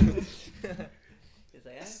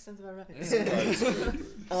like, "Yeah, sounds about right."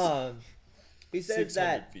 He says 600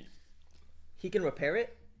 that feet. he can repair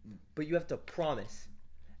it, but you have to promise,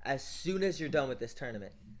 as soon as you're done with this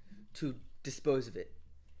tournament, to dispose of it.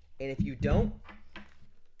 And if you don't,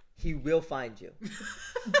 he will find you.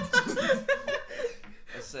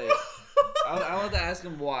 Let's say, I want to ask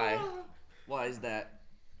him why. Why is that?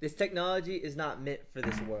 This technology is not meant for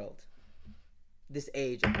this world. This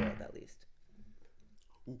age of world, at least.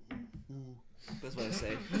 That's what I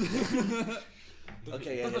say.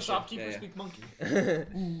 Okay, yeah. Does yeah, the shopkeeper yeah, speak monkey?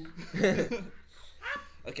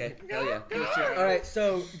 Okay, hell yeah. All right,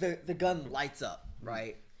 so the gun lights up,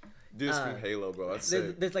 right? Dude, it's from Halo, bro. That's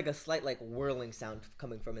sick. There's like a slight like whirling sound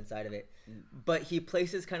coming from inside of it, but he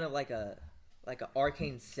places kind of like a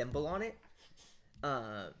arcane symbol on it,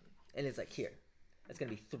 and it's like, "Here, that's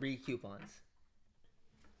gonna be 3 coupons."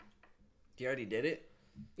 He already did it?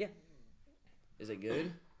 Yeah. Is it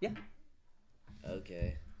good? Yeah.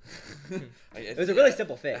 Okay. It was a really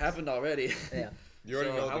simple fix. It happened already. Yeah. You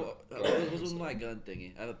already know what's with my gun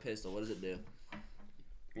thingy? I have a pistol. What does it do?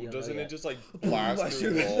 Well, doesn't yet. it just like blast Shoot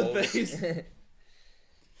through it in the walls? face. Do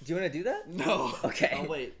you want to do that? No. Okay. I'll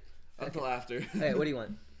wait until after. Hey, what do you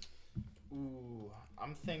want? Ooh,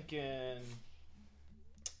 I'm thinking.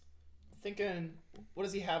 What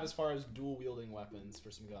does he have as far as dual wielding weapons for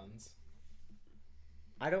some guns?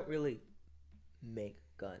 I don't really make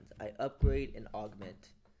guns. I upgrade and augment.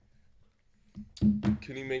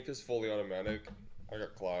 Can you make this fully automatic? I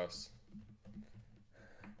got class.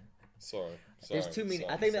 Sorry. There's too many.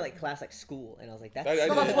 I think they meant like class like school, and I was like, that's. I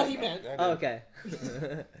No, that's did. what he meant. I did. Oh, okay.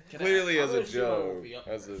 Clearly as a I'm gonna show joke. you up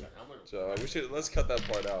As for a second. I'm gonna- joke. Let's cut that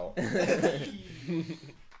part out.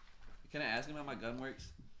 Can I ask him how my gun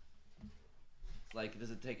works? Like,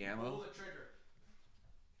 does it take ammo? Pull the trigger.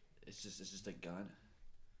 It's just a gun.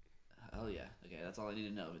 Hell yeah. Okay, that's all I need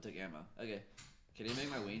to know. If it took ammo. Okay. Can you make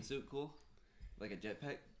my wingsuit cool? Like a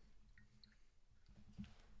jetpack?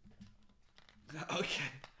 Okay.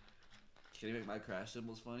 Can you make my crash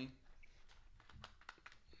symbols funny?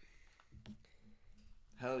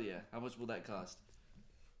 Hell yeah. How much will that cost?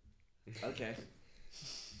 Okay.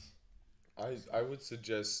 I would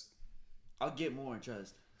suggest I'll get more,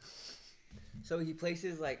 trust. So he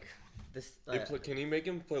places like this. can you make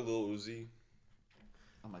him play Lil Uzi?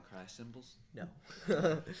 On my crash symbols? No.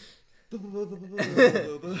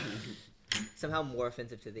 Somehow more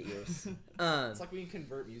offensive to the ears. It's like when you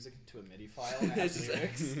convert music into a MIDI file and add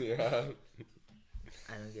lyrics. Yeah.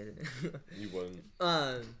 I don't get it. You wouldn't.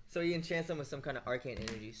 So he enchants them with some kind of arcane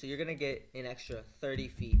energy. So you're gonna get an extra 30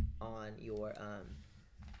 feet on your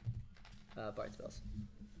bard spells.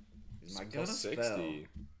 Is my It's gun a plus spell? 60.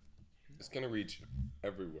 It's gonna reach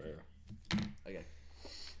everywhere. Okay.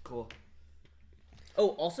 Cool. Oh,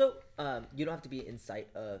 also, you don't have to be in sight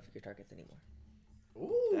of your targets anymore.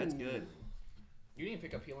 Ooh. That's good. You need to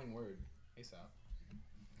pick up healing word ASAP.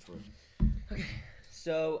 True. Okay.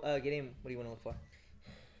 So, Gideon, what do you want to look for?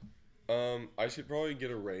 I should probably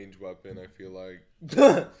get a ranged weapon. I feel like.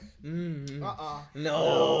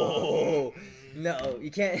 No, no,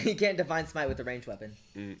 you can't. You can't divine smite with a ranged weapon.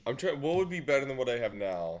 I'm trying. What would be better than what I have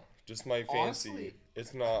now? Just my fancy. Honestly-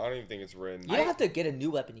 It's not. I don't even think it's written. You don't have to get a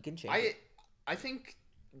new weapon. You can change it. I think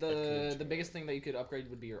the biggest thing that you could upgrade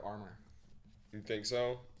would be your armor. You think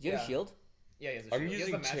so? Do you have a Yeah. shield? Yeah, he has a I'm shield. He has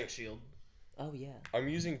the using magic shield. Oh yeah. I'm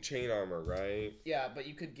using chain armor, right? Yeah, but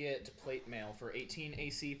you could get plate mail for 18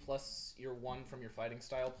 AC plus your 1 from your fighting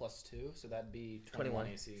style plus 2, so that'd be 21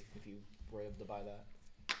 AC if you were able to buy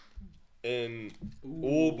that. And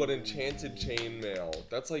but enchanted chainmail.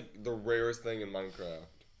 That's like the rarest thing in Minecraft.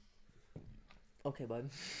 Okay, bud.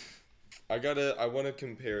 I want to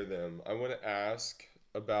compare them. I want to ask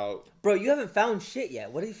about. Bro, you haven't found shit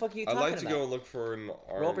yet. What the fuck are you I'd talking like to about? go look for an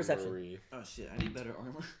armory. Roll perception. Oh shit! I need better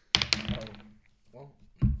armor. Well,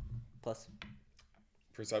 Plus.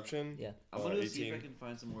 Perception? Yeah. I'm gonna go see 18. if I can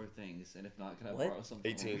find some more things, and if not, can I What? borrow some? from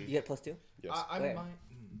 18. him? You get plus 2. Yes. I Where? might.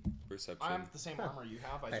 Perception. I have the same armor you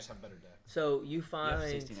have. I just have better deck. So you find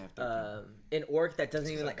 16, I have 13. an orc that doesn't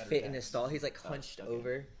It's even got like better fit in his decks. stall. He's like hunched okay.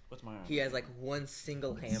 over. What's my armor? He has like one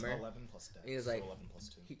single It's hammer. 11 plus deck. He was so like- 11 plus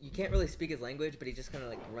 2. You can't really speak his language, but he just kind of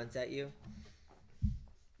like grunts at you.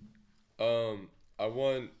 I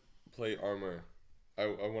want plate armor. I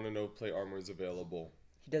want to know if plate armor is available.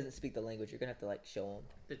 He doesn't speak the language. You're gonna have to like show him.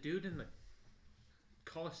 The dude in the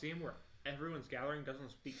Coliseum where everyone's gathering doesn't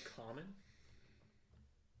speak common.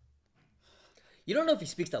 You don't know if he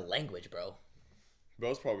speaks the language, bro.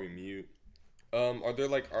 Bell's probably mute. Are there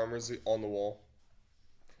like armors on the wall?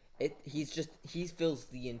 He fills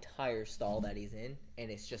the entire stall that he's in,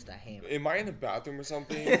 and it's just a hammer. Am I in a bathroom or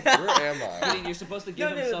something? Where am I? I mean, you're supposed to give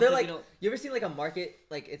him something. they're like. you, know, You ever seen like a market?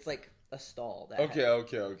 Like it's like a stall. That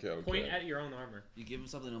Okay. Point at your own armor. you give him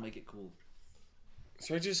something, he'll make it cool.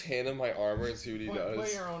 So I just hand him my armor and see what he Play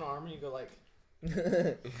does. your own armor. You go like.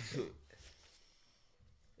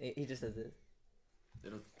 He just does this.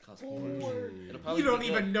 It'll cost 4. It'll probably You don't be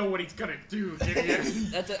even good. know what he's gonna do, Gideon.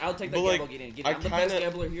 That's it. I'll take that But, like, gamble, Gideon. I I'm the best kinda-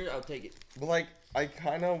 gambler here. I'll take it. But like, I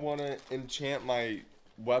kind of want to enchant my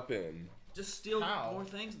weapon. Just steal How? more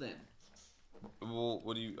things then. Well,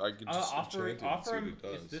 what do you? I could just Offer enchant it and see what him. it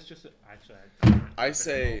does. Is this just actually? I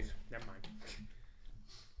say- Never mind.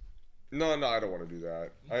 No, I don't want to do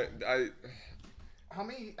that. I How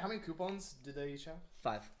many coupons did they each have?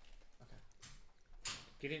 5.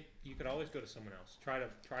 Gideon, you could always go to someone else. Try to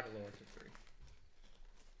lower it to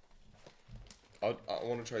 3. I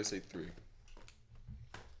want to try to say 3.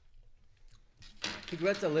 He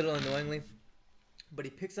grunts a little annoyingly, but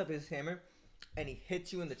he picks up his hammer and he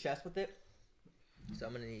hits you in the chest with it. So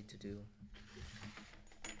I'm gonna need to do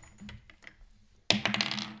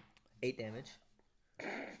 8 damage.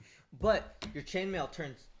 But your chainmail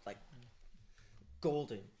turns like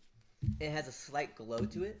golden. It has a slight glow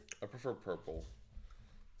to it. I prefer purple.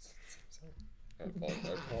 I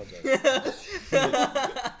apologize.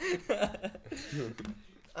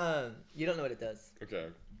 You don't know what it does. Okay.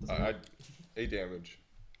 I 8 damage.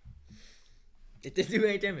 It did do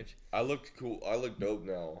 8 damage. I look cool. I look dope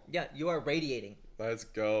now. Yeah, you are radiating. Let's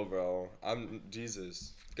go, bro. I'm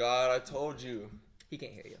Jesus. God, I told you. He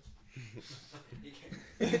can't hear you.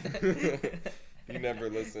 You never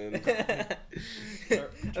listen.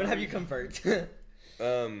 I'm gonna have you convert.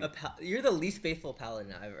 You're the least faithful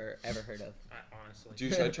paladin I've ever heard of. Honestly,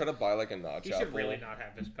 Dude, should I try to buy like a notch he apple? should really not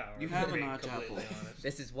have this power. You have a being notch completely apple. honest.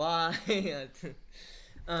 This is why.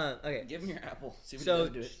 Okay. Give him your apple. See what So,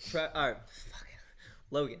 he does do it. alright, fuck.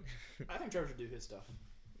 Logan. I think Trevor should do his stuff.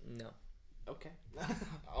 No. Okay.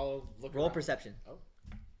 I'll look. Roll around. perception.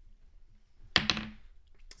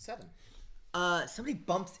 7. Somebody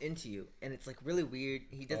bumps into you, and it's like really weird.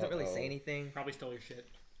 He doesn't really say anything. Probably stole your shit.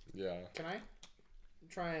 Yeah. Can I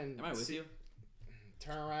try and Am I with you?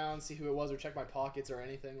 turn around, see who it was, or check my pockets or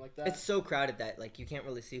anything like that? It's so crowded that like you can't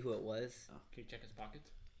really see who it was. Can you check his pockets?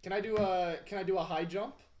 Can I do a high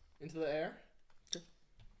jump into the air?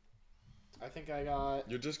 I think I got.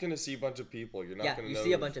 You're just gonna see a bunch of people. You're not Yeah, gonna you know.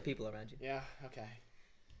 see a bunch of people around you. Yeah. Okay.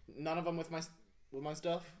 None of them with my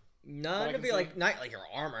stuff. None I to can be see. like not like your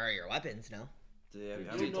armor or your weapons. No. How You many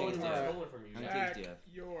know tickets do what you have? stolen from you. How many Jack. tickets do you have?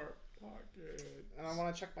 Your pocket. And I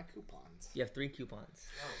want to check my coupons. You have 3 coupons.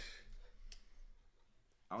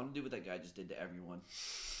 I want to do what that guy just did to everyone.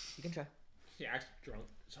 You can try. He acts drunk.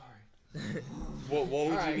 Sorry. What would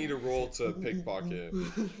you Alright. need to roll to pickpocket?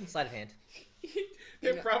 Sleight of hand.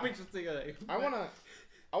 They're probably just like I wanna.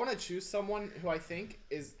 I want to choose someone who I think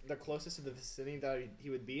is the closest to the vicinity that he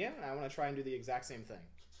would be in, and I want to try and do the exact same thing.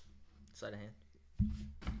 Sleight of hand.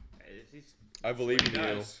 I believe in you.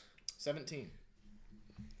 does. 17.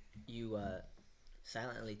 You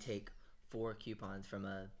silently take 4 coupons from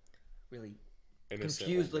a really Innocent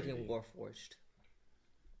confused old looking lady. warforged.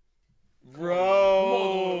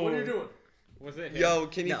 Bro. What are you doing? Was it him? Yo,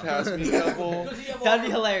 can you No. pass me a couple? Does he have That'd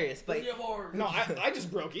be armor? hilarious, but Does he have armor? No, I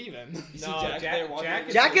just broke even. You see No, Jack, there walking Jack in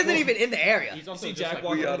is- a Jack circle? isn't even in the area. He's also See just Jack like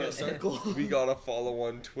walking we in gotta- a circle. We gotta follow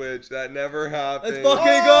on Twitch. That never happened. Let's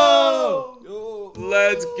fucking go! Yo.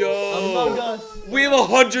 Let's Among go. Us. We have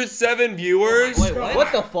 107 viewers. Wait,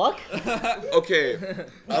 what the fuck? Okay,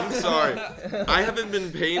 I'm sorry. I haven't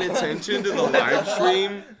been paying attention to the live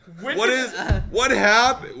stream. What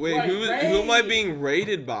happened? Wait, Right, who am I being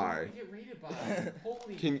rated by? Get rated by.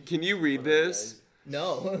 Holy. Can you read this?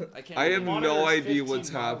 No. I can't. I have believe it. no Monitor's idea 15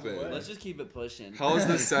 what's miles happened. away. Let's just keep it pushing. How's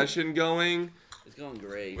the session going? It's going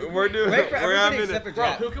great. We're doing. Wait for We're everybody having. except for Bro,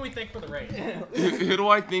 Jack. who can we thank for the raid? Who do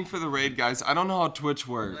I think for the raid, guys? I don't know how Twitch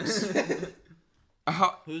works.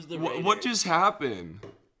 Who's the What raider? just happened?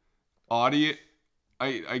 Audio.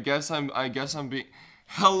 I guess I'm being.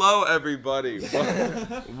 Hello, everybody.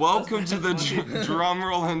 Welcome to the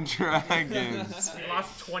Drumroll and Dragons. We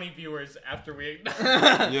lost 20 viewers after we.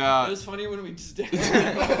 It Yeah, was funny when we just did.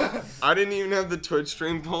 I didn't even have the Twitch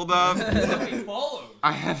stream pulled up. Fucking followed.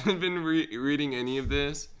 I haven't been reading any of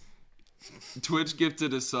this. Twitch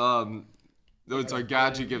gifted a sub. Oh, sorry,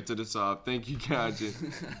 Gadget gifted a sub. Thank you, Gadget.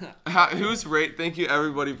 Who's rate? Thank you,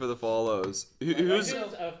 everybody, for the follows. Who's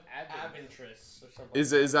Legends of Ab Advent. interests or something.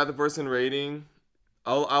 is that the person rating?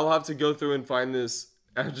 I'll have to go through and find this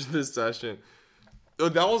after this session. Oh,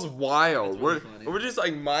 that was wild. That's really We're funny. just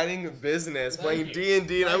like minding business, playing you.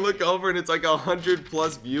 D&D, and I look over and it's like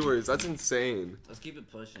 100+ viewers. That's insane. Let's keep it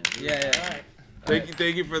pushing. Yeah.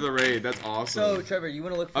 Thank you for the raid. That's awesome. So, Trevor, you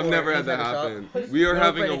want to look for I've never had any that type of happen. shop? We are Look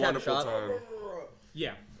having for a any type of wonderful shop. time.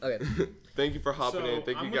 Yeah. Okay. Thank you for hopping in.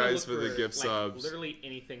 Thank I'm you gonna guys for look the gift like, subs. Literally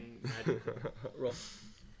anything magical. Roll.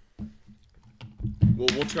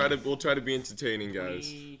 We'll try to be entertaining, guys.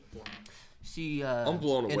 24. See, I'm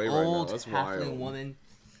blown an away right now. old That's halfling wild. woman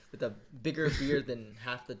with a bigger beard than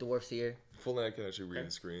half the dwarfs here. If only I could actually read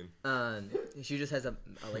the screen. She just has a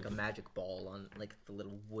like a magic ball on like the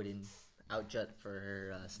little wooden outjut for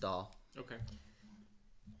her stall. Okay.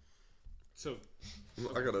 So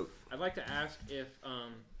I gotta. I'd like to ask if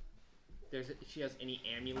if she has any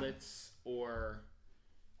amulets or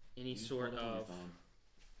any sort of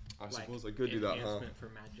I like, suppose I could do that, huh? enhancement for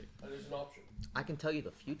magic. That is an option. I can tell you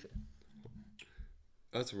the future.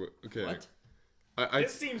 That's okay. What? I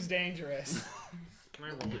This seems dangerous. Can I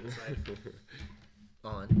roll inside?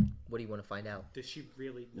 On what do you want to find out? Does she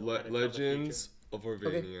really know how to tell the Legends of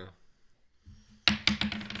Orvania.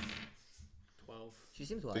 12. She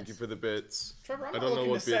seems wise. Thank you for the bits. Trevor, I'm I not don't know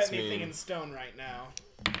looking what to set bits anything mean. in stone right now.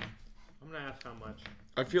 I'm gonna ask how much.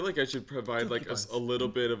 I feel like I should provide like coupons. a little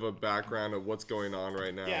bit of a background of what's going on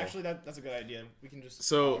right now. Yeah, actually, that's a good idea. We can just.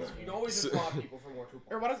 So You can always just rob people for more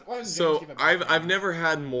coupons. Or why doesn't James So give a I've background? never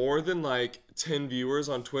had more than like 10 viewers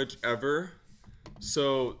on Twitch ever.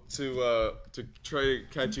 So to try to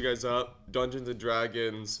catch you guys up, Dungeons and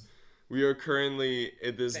Dragons, we are currently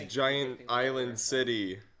at this Thank you for giant lifting the island camera.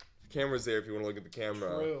 city. The camera's there if you want to look at the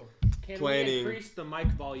camera. True. Can Planning- we increase the mic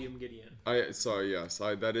volume, Gideon?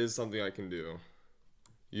 That is something I can do.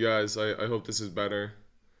 You guys, I hope this is better.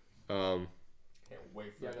 Can't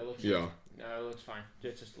wait for Yeah, it. that looks. Yeah. No, it looks fine.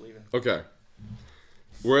 Just leave it. Okay.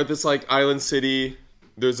 We're at this like island city.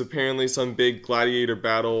 There's apparently some big gladiator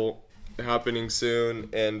battle happening soon,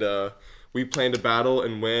 and we plan to battle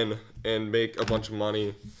and win and make a bunch of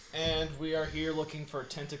money. And we are here looking for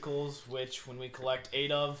tentacles, which when we collect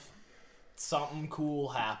 8 of, something cool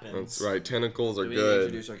happens. That's right. Tentacles are Do we good.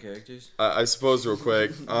 introduce our characters? I suppose real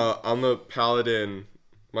quick. I'm a paladin.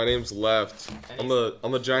 My name's Left. I'm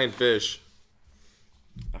a giant fish.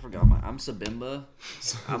 I forgot I'm Sabimba.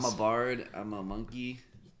 I'm a bard. I'm a monkey.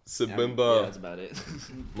 Yeah, Sabimba, that's about it.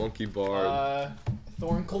 monkey bard.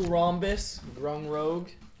 Thornkel Rhombus, Grung Rogue.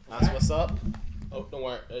 That's what's up. Oh, don't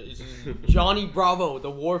worry. It's Johnny Bravo,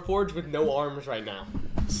 the Warforged with no arms right now.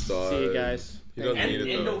 Stud. See you guys. He doesn't And need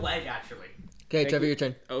it no though. leg, actually. Okay, Trevor, your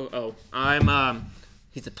turn. Oh. I'm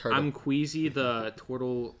He's a turtle. I'm Queasy the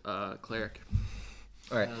Turtle cleric.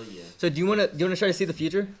 All right. Hell yeah. So do you wanna try to see the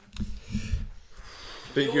future?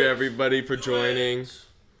 Thank you everybody for joining.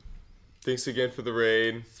 Thanks again for the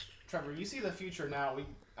raid. Trevor, you see the future now.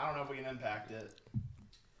 I don't know if we can impact it.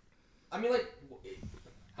 I mean, like,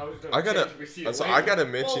 I gotta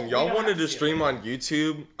mention, y'all wanted to stream on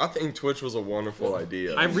YouTube. I think Twitch was a wonderful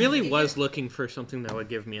idea. I really was looking for something that would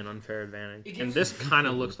give me an unfair advantage, and this kind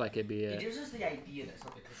of looks like it'd be It it. gives us the idea that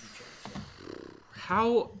something could be changed.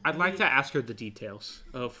 How? I'd like to ask her the details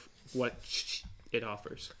of what it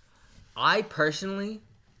offers. I personally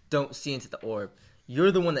don't see into the orb.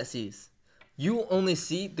 You're the one that sees. You only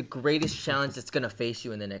see the greatest challenge that's gonna face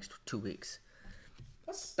you in the next 2 weeks.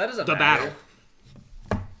 That doesn't The matter.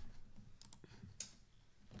 battle.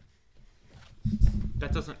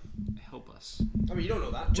 That doesn't help us. I mean, you don't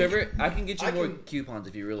know that. Trevor, I can get you I more can- coupons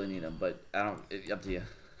if you really need them, but I don't. Up to you.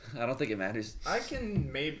 I don't think it matters.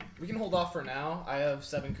 We can hold off for now. I have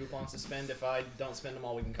 7 coupons to spend. If I don't spend them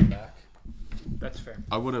all, we can come back. That's fair.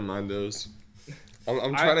 I wouldn't mind those.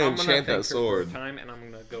 I'm trying to enchant that sword. Time, and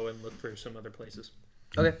I'm gonna go and look for some other places.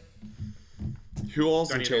 Okay. Who all's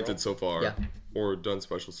Do I need to roll? enchanted so far? Yeah. Or done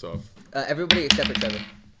special stuff? Everybody except for Trevor.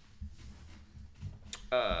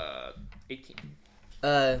 18.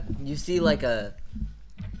 You see like a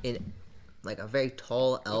very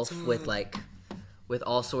tall elf with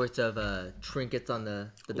all sorts of trinkets on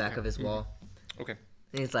the back of his wall. Okay.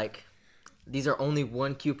 And he's like, these are only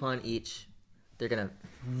 1 coupon each. They're gonna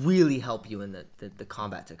really help you in the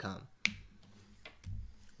combat to come.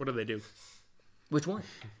 What do they do? Which one?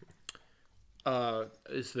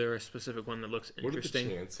 Is there a specific one that looks What are the interesting?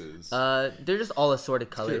 chances? They're just all assorted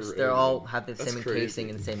colors. rid They're of all them. have the That's same crazy. encasing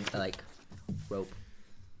and the same rope.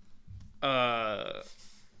 How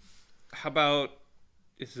about?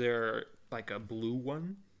 Is there like a blue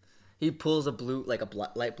one? He pulls a blue,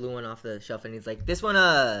 light blue one off the shelf, and he's like, it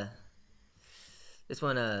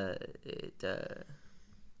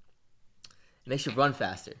makes you run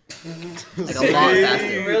faster. Like a lot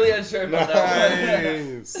faster. Really unsure about that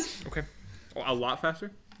one. Nice. Okay. Oh, a lot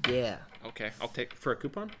faster. Yeah. Okay, I'll take for a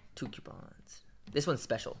coupon. 2 coupons. This one's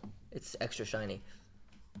special. It's extra shiny.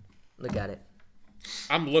 Look at it.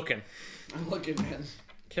 I'm looking. I'm looking, man.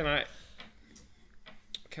 Can I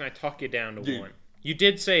talk you down to Dude. 1? You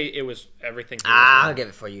did say it was everything. Here I'll was give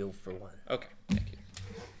it for you for 1. 1. Okay, thank you.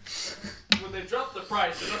 When they drop the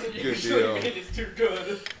price, it doesn't Good usually deal. mean it's too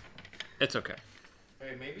good. It's okay.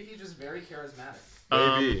 Hey, maybe he's just very charismatic.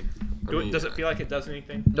 Maybe. Does it feel like it does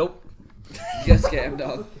anything? Nope. You got scammed,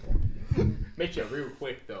 dog. Makes you real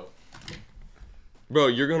quick though. Bro,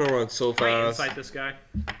 you're gonna run so Can I fast. insight this guy?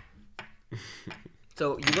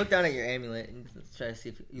 So you look down at your amulet and try to see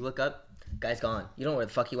if you look up. Guy's gone. You don't know where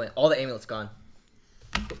the fuck he went. All the amulet's gone.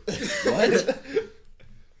 What?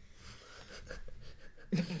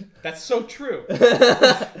 That's so true.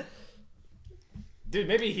 Dude,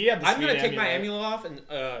 maybe he had the I'm speed gonna take my amulet. amulet off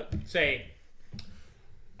and say,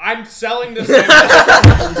 I'm selling this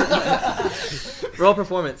amulet. Roll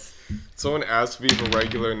performance. Someone asked me if a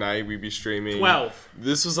regular night we'd be streaming. 12.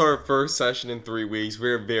 This was our first session in 3 weeks.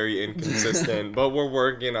 We're very inconsistent, but we're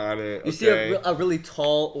working on it. You see Okay? a really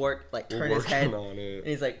tall orc We're turn his working head, on and it.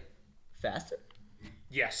 he's like, faster?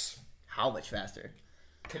 Yes. How much faster?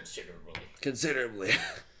 Considerably.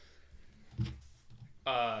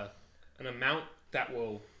 An amount that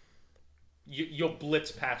will you'll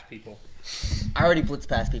blitz past people. I already blitzed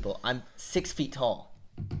past people. I'm 6 feet tall.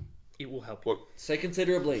 It will help. What? Say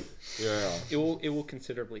considerably. Yeah. It will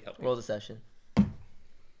considerably help. Roll the session.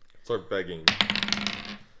 Start begging.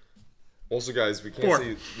 Also, guys, we can't 4.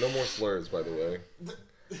 see no more slurs, by the way.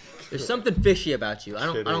 There's something fishy about you. I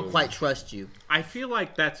don't Kidding. quite trust you. I feel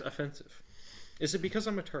like that's offensive. Is it because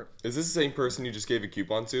I'm a turtle? Is this the same person you just gave a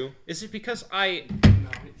coupon to? Is it because I No,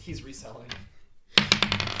 he's reselling.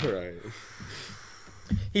 Right.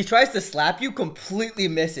 He tries to slap you, completely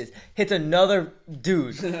misses. Hits another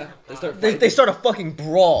dude. They start They start a fucking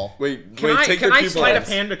brawl. Wait, can I take can the I coupons. sleight of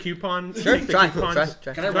hand a coupon? Sure, Take the try. coupons?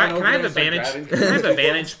 Try. Can I Can run I over have and start advantage? grabbing? Can I have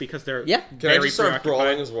advantage because they're Yeah. Can I very just start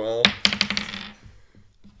brawling preoccupied? as well?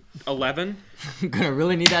 11, I'm gonna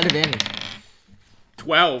really need that advantage.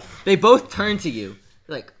 12. They both turn to you.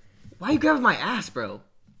 They're like, why are you grabbing my ass, bro?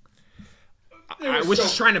 I was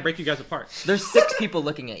just trying to break you guys apart. There's 6 people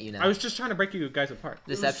looking at you now. I was just trying to break you guys apart.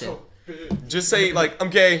 Deception. Just say, like, I'm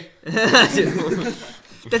gay. That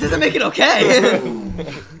doesn't make it okay.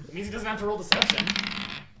 It means he doesn't have to roll deception.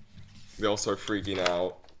 They all start freaking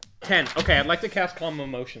out. 10. Okay, I'd like to cast Calm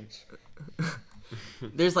Emotions.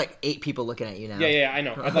 There's like 8 people looking at you now. Yeah, I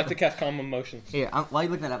know. I'd like to cast Calm Emotions. Here, while you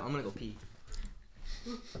look that up, I'm gonna go pee.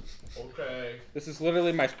 Okay. This is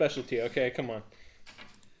literally my specialty, okay? Come on.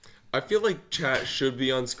 I feel like chat should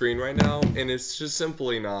be on screen right now, and it's just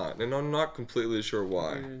simply not. And I'm not completely sure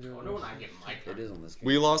why. I wonder when I get my It is on this.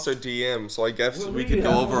 We lost our DM, so I guess we could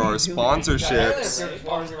go over our sponsorships.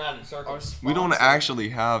 We don't actually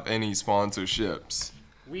have any sponsorships.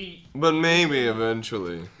 But maybe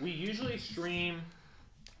eventually. We usually stream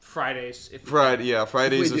Fridays. If we Fridays If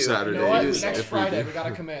or we do. Saturdays. You know what? do. Next if we Friday, do. we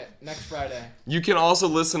gotta commit. Next Friday. You can also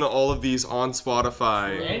listen to all of these on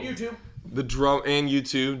Spotify. And YouTube. The drum and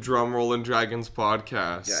YouTube Drum Rollin' Dragons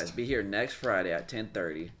podcast. Guys, be here next Friday at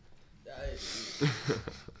 10:30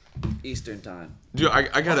 Eastern time. Dude,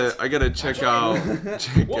 I gotta check out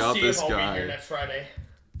We'll out see this if I'll be guy. here next Friday.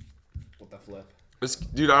 What the flip?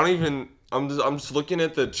 Dude, I don't even. I'm just looking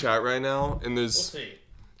at the chat right now, and We'll there's see.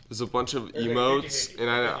 a bunch of There's a emotes, 50-50, and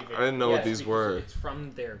I didn't know what Yes, these because were. It's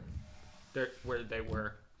from their where they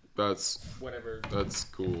were. That's Whatever.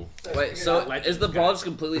 cool. Wait, so Legends is the guy. ball just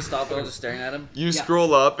completely stopped while just staring at him? You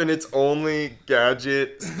scroll up, and it's only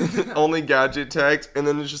gadget, only gadget text, and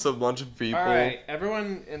then it's just a bunch of people. All right,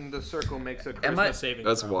 everyone in the circle makes a Am charisma I- saving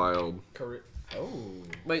That's throw. wild. Oh.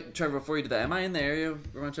 Wait, Trevor, before you do that, am I in the area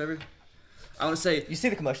around Trevor? I want to say, You see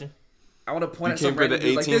the commotion? I want to point You at some came for the random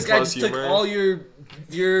dude, like 18 this guy plus just took humor? all your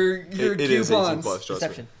It is 18 coupons. plus. Trust me.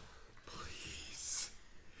 Deception.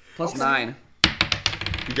 Plus 9.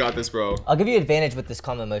 You got this, bro. I'll give you advantage with this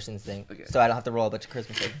calm emotions thing, Okay. so I don't have to roll a bunch of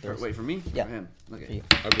charisma saving For, throws. wait, for me? Yeah. For him. Okay. For you.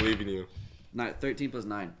 I believe in you. 13 plus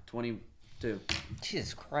 9. 22.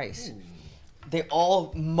 Jesus Christ. They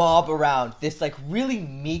all mob around this like really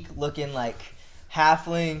meek looking like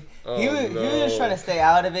halfling. he Oh, was just trying to stay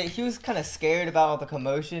out of it. He was kind of scared about all the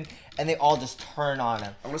commotion, and they all just turn on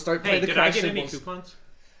him. I want to start Hey, playing the did I crash get any symbols. coupons?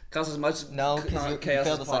 Cause as much No, because you chaos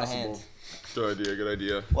failed as to sleight of hand. possible. Good idea. Good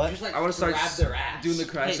idea. What? Just like I want to start grab their ass. doing the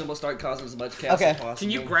crash Hey. symbol, start causing as much chaos Okay. as possible.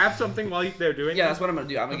 Can you grab something while they're doing Yeah, it? that's what I'm gonna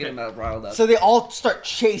do. I'm gonna get him riled up. So they all start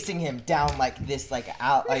chasing him down like this, like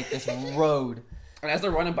out like this road. And as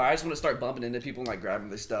they're running by, I just want to start bumping into people and like grabbing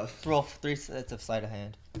their stuff. Roll 3 sets of sleight of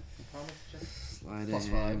hand. Slide Plus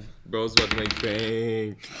in. 5. Bro's about to make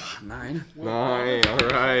bank. 9. Nine. All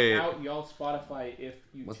right. Out y'all Spotify if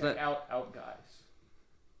you What's check that? out guys.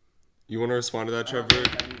 You want to respond to that, Trevor?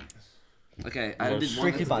 Okay, I Well, did three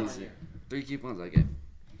one. coupons. 3 coupons. Okay.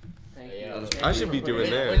 Thank Yeah, you. I should be doing When-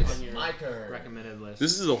 this. when it's my turn. Recommended list.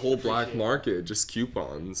 This is a whole black Appreciate it. market, just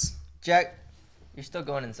coupons. Jack, you're still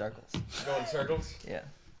going in circles. Go in circles. Yeah.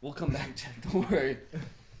 We'll come back, Jack. Don't worry.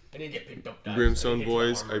 I need to get picked up. Guys. Brimstone I need to get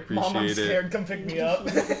boys, some I armor. Mom, I'm appreciate it. scared. Come pick me up.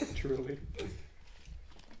 Truly.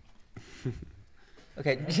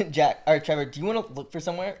 Okay, Jack. All right, Trevor. Do you want to look for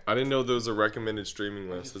somewhere? I didn't know there was a recommended streaming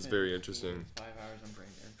list. That's very interesting. 5 hours on brain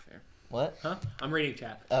dead. Fair. What? Huh? I'm reading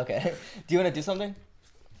chat. Okay. Do you want to do something?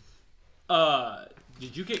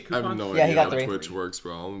 Did you get I have coupons? no Yeah, he idea got how 3. Twitch works,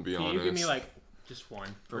 bro. I'm gonna be Can honest. you give me like just one?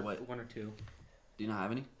 For or what? 1 or 2. Do you not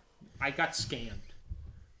have any? I got scammed.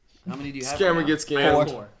 How many do you have? Scammer right now? gets I have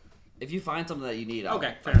scammed. 4. If you find something that you need, I'll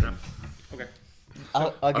Okay, fair enough.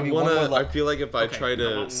 I'll I give you one more wanna. I look. feel like if I Okay, try I want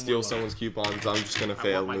to one steal more someone's coupons, I'm just gonna I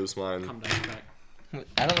fail want and my lose mine. Come dice back.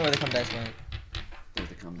 I don't know where the come dice went. There's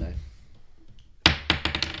the come die.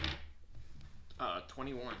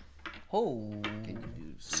 21. Oh. Can you do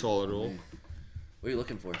something Solid for roll. me? What are you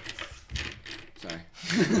looking for?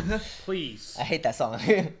 Sorry. Please. I hate that song.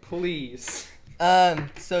 Please.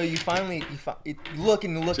 So you finally you look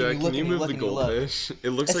and you look Jack, and you look can you and you move look the and you look. goldfish? It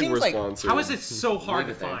looks It like we're seems like- sponsored. How is it so hard to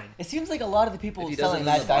Leave it there. find? It seems like a lot of the people If he doesn't selling lose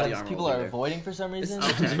magic the body items armor, people we'll are be there. avoiding for some reason.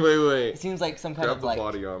 okay. Wait. It seems like some kind Grab of the like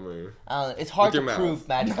body armor. it's hard With to your prove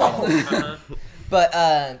mouth. magic items. Uh-huh.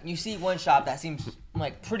 But you see one shop that seems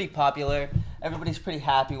like pretty popular. Everybody's pretty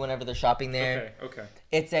happy whenever they're shopping there. Okay.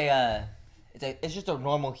 It's it's just a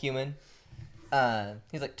normal human.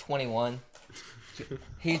 He's like 21.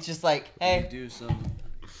 He's just like, hey, Do some.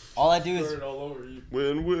 all I do is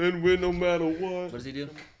Win, no matter what. What does he do?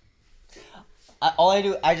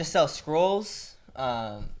 I just sell scrolls.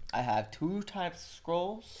 I have 2 types of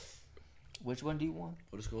scrolls. Which one do you want?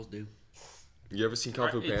 What do scrolls do? You ever seen Kung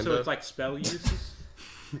Fu Panda? So it's like spell uses.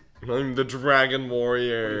 I'm the Dragon What do you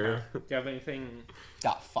Warrior. have? Do you have anything?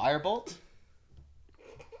 Got firebolt.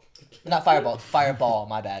 Not firebolt, fireball.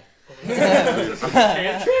 My bad.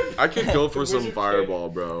 I could go for some fireball,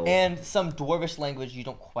 bro. And some dwarvish language you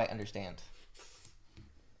don't quite understand.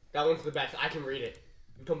 That one's the best. I can read it.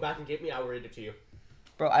 You come back and get me, I'll read it to you.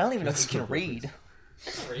 Bro, I don't even know if you can read.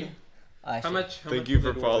 Read. How much? Thank you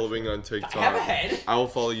for following on I have TikTok. a head. I will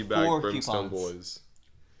follow you back, 4 Brimstone coupons. Boys.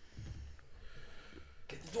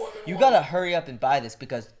 Get the dwarven You one. gotta hurry up and buy this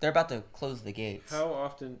because they're about to close the gates. How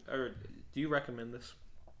often, or do you recommend this?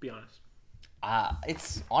 Be honest.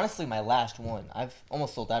 It's honestly my last one. I've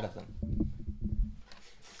almost sold out of them.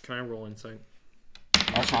 Can I roll insight?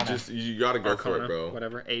 Arcana. You gotta go for Arcana, it, bro.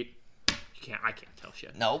 Whatever. 8. I can't tell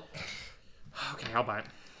shit. Nope. Okay, I'll buy it.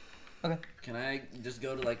 Can I just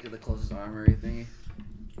go to like the closest armory thingy?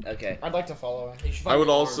 Okay. I'd like to follow him. You should I find would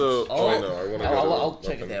the also. arms. Oh, I know. I want to go. I'll to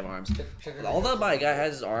check if they have arms. Although my guy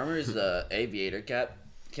has his armor is the aviator cap.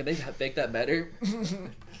 Can they make that better?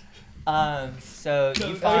 So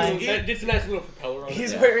you find Just a nice little propeller on it.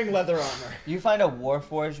 He's Yeah. wearing leather armor. you find a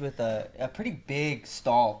warforge with a pretty big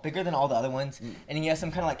stall, bigger than all the other ones, and he has some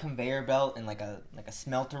kind of like conveyor belt and like a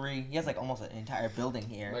smeltery. He has like almost an entire building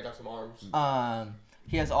here. I got some arms.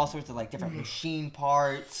 He has all sorts of like different machine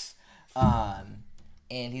parts.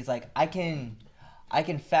 And he's like, I can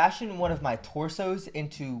fashion one of my torsos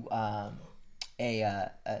into a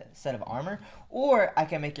set of armor, or I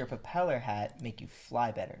can make your propeller hat make you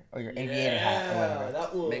fly better, or your aviator hat, or whatever.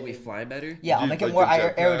 That will Make me fly better? Yeah, I'll Dude, make it like more the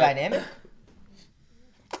jetpack? aerodynamic.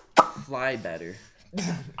 Fly better.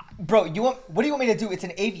 Bro, what do you want me to do? It's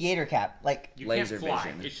an aviator cap. Like, You Laser can't fly.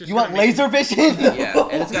 vision. It's just you want gonna make laser vision? Yeah,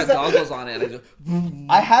 and it's got goggles on it. And I go,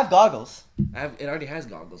 I have goggles. it already has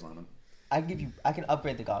goggles on them. I can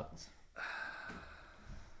upgrade the goggles.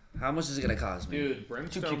 How much is it gonna cost me? Dude,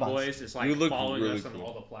 Brimstone coupons. Boys is like You look following really us on cool.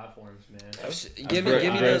 all the platforms, man. Give me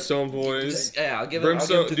the Brimstone Boys. yeah. I'll give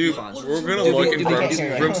Brimstone, it. I'll give dude, it 2 coupons. we're gonna Give look me- in give me- I can't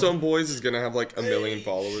hear you. Brimstone Boys is gonna have like 1 million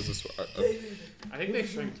followers. I think they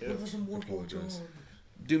shrink too. I apologize.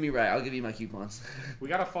 Do me right. I'll give you my coupons. We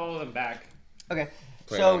gotta follow them back. Okay.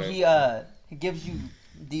 Plan So on it. he gives you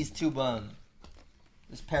these two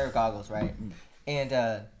this pair of goggles, right? And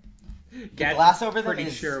Gadget's glass over them pretty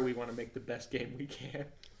is- sure we want to make the best game we can.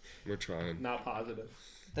 We're trying. Not positive.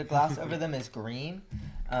 the glass over them is green.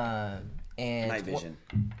 And Night vision.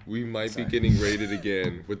 We might Sorry. be getting raided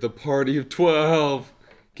again with the party of 12.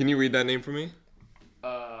 Can you read that name for me?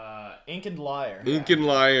 Ink and Liar. Ink and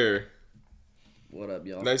Liar. What up,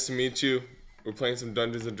 y'all? Nice to meet you. We're playing some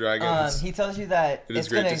Dungeons and Dragons. He tells you that It is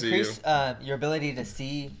it's going great to to see increase your ability to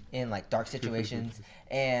see in like dark situations,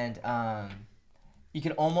 and you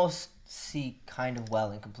can almost see kind of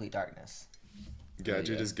well in complete darkness.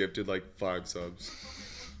 Gadget yeah. is gifted like 5 subs.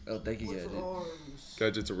 Oh, thank you, guys.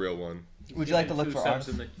 Gadget's a real one. Would you like to And look 2 for subs arms?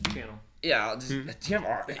 in the channel. Yeah, I'll just, do you have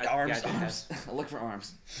arms? Gadget Arms. I'll look for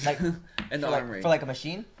arms. Like And for the like, armory. for like a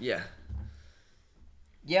machine? Yeah.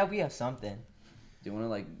 Yeah, we have something. Do you want to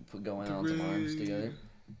like put going on some arms together?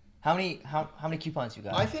 How many coupons you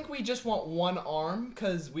got? I think we just want one arm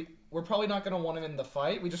because we're probably not gonna want him in the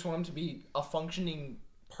fight. We just want him to be a functioning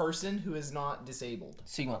person who is not disabled.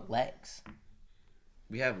 So you want legs?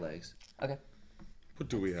 We have legs. What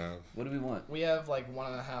do we have? What do we want? We have like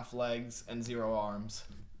 1.5 legs and 0 arms.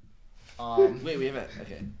 Wait, we have it.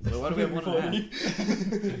 Okay. Wait, why do we have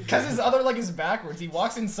 1.5? Because his other leg is backwards. He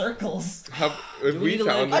walks in circles. If Do we we need a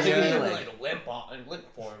found leg? I think we Yeah. need him, to like limp on and limp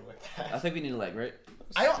forward with I that. think we need a leg, right?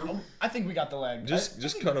 I think we got the leg.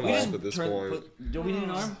 just cut him We off just at this turn- point. do we need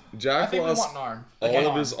an arm? I Jack think we lost want an arm. all Like an of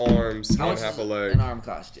arm. his arms How and much half a does leg. an arm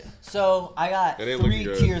cost you? So I got It ain't looking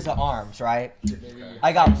 3 good. tiers of arms, right?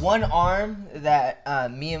 I got one arm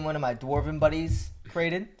that me and one of my dwarven buddies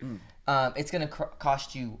created. It's gonna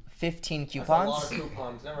cost you 15 That's a lot coupons. of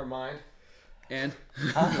coupons. Never mind. And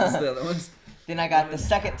what's the other ones? Then I got the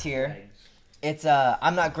second tier. It's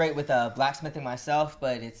I'm not great with blacksmithing myself,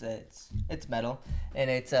 but it's metal, and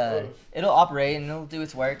it'll operate and it'll do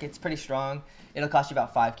its work. It's pretty strong. It'll cost you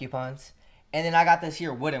about 5 coupons. And then I got this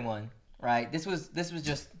here wooden one, right? This was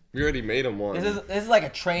just We already made him one. this is like a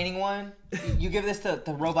training one. You give this to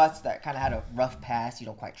robots that kind of had a rough past. You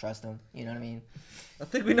don't quite trust them. You know what I mean? I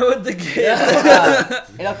think we know what to get.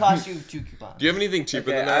 It'll cost you 2 coupons. Do you have anything cheaper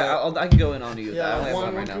Okay, than that? I can go in on you. Yeah, I only have one-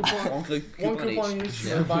 one right one now. coupon. One One coupon each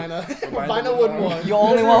for Vina. buying Vina the wooden arm. one. You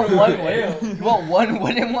only want one wooden. You want one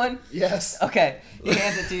wooden one? Yes. Okay. He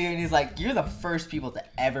hands it to you and he's like, "You're the first people to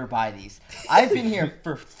ever buy these. I've been here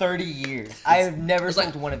for 30 years. I have never It's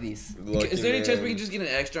sold like- one of these." Lucky Is there any chance we man. can just get an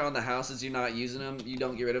extra on the house since you're not using them? You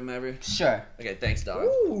don't get rid of them ever? Sure. Okay, thanks, dog.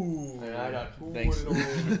 Ooh. And I got 2 Thanks. wooden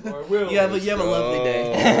arms. Or I will. You have a lovely day.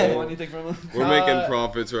 Oh. You want anything from them? We're making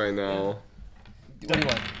profits right now. What do you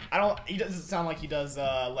want? I don't. He doesn't sound like he does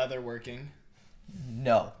leather working.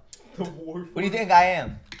 No. The war. What do you think I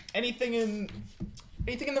am? Anything in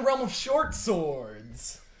the realm of short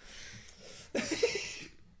swords.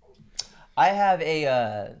 I have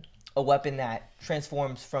a weapon that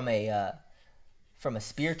transforms from a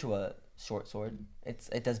spear to a short sword.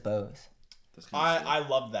 It does both. That's kinda sick. I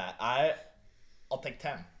love that. I'll take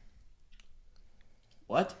 10.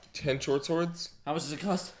 What? 10 short swords? How much does it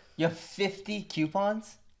cost? You have 50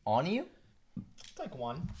 coupons on you? Take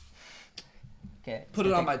one. Okay. Put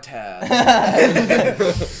it on my tab.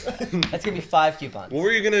 That's gonna be 5 coupons. What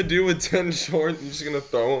were you gonna do with 10 short? You just gonna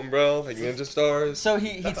throw them, bro? Like ninja stars? So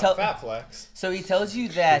he That's a tells fat flex. So he tells you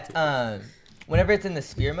that whenever it's in the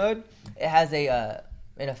spear mode, it has an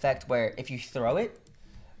effect where if you throw it,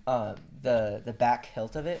 the back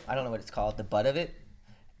hilt of it. I don't know what it's called. The butt of it.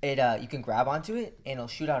 It you can grab onto it and it'll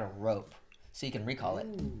shoot out a rope, so you can recall it.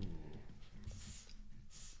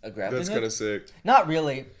 A grappling That's hook? kind of sick. Not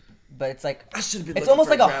really, but it's like I should have been it's looking almost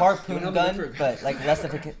for like a grab- harpoon You wanna help me gun, look for a but like less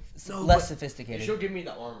No, less but- sophisticated. She'll give me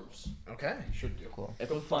the arms. Okay. Should do. Cool. If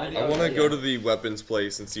we find I it, want to yeah. go to the weapons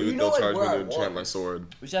place and see Well, what you they'll know, like, charge me where to I enchant my was.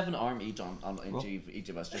 sword. We should have an arm each on each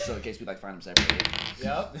of us, just so in case we like find them separately.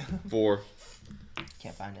 Yep. 4.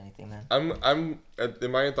 Can't find anything, man.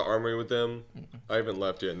 Am I at the armory with them? I haven't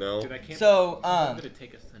left yet. No. Dude, I can't. So, I'm gonna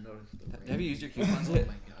take us to notice the rain. Have you used your coupons Oh yet?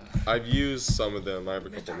 my god. I've used some of them. I have a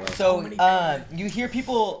couple left. So, you hear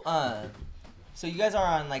people. So you guys are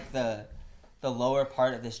on like the lower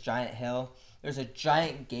part of this giant hill. There's a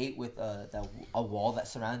giant gate with a wall that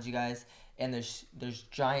surrounds you guys, and there's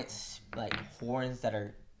giant like horns that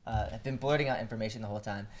are have been blurting out information the whole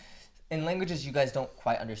time, in languages you guys don't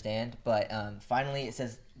quite understand. But finally, it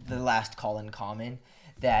says the last call in common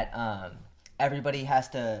that everybody has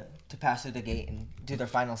to pass through the gate and do their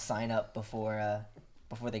final sign up before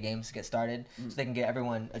the games get started, so they can get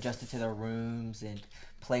everyone adjusted to their rooms and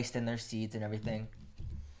placed in their seats and everything.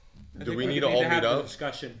 I Do think we need to all have meet the up?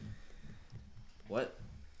 discussion. What?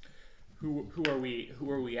 Who are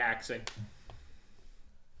we axing?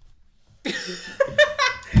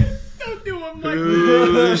 Don't do him like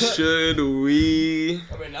Who should we?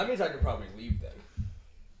 I mean, that means I could probably leave then.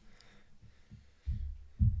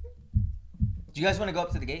 Do you guys want to go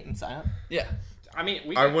up to the gate and sign up? Yeah. I mean,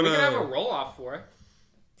 we I can wanna- have a roll off for it,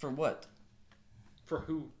 For what? for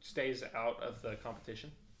who stays out of the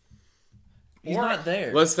competition. He's Or- not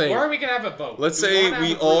there. Let's think. Or we can have a vote. Let's Do say wanna have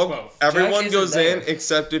we a group all, vote? everyone Jack goes isn't in there.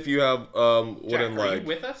 except if you have Jack, wooden are you leg.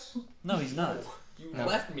 with us? No, he's not. You No.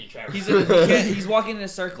 left me, Trevor. He's he's walking in a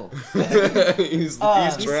circle. he's He's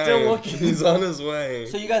trying. still looking. He's on his way.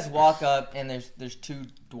 So you guys walk up, and there's two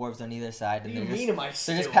dwarves on either side, What and do you mean am I they're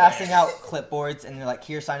still just passing there? out clipboards, and they're like,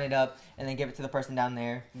 "Here, sign it up," and then give it to the person down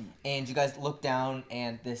there. And you guys look down,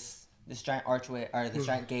 and this giant archway or this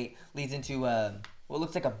giant gate leads into what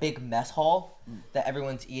looks like a big mess hall that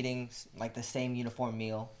everyone's eating like the same uniform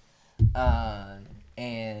meal.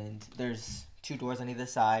 And there's two doors on either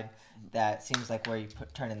side. That seems like where you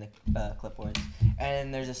turn in the clipboards.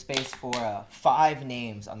 And there's a space for 5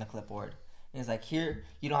 names on the clipboard. And it's like, here,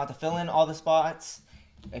 you don't have to fill in all the spots.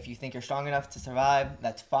 If you think you're strong enough to survive,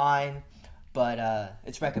 that's fine. But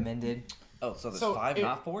it's recommended. Oh, so there's So 5, it-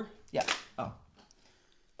 not 4? Yeah.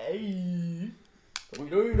 Hey. We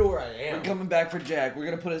don't even know where I We're am. coming back for Jack. We're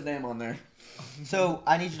gonna put his name on there. So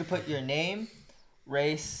I need you to put your name,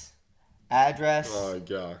 race, address, Oh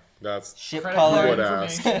yeah, that's ship Credit card Would color,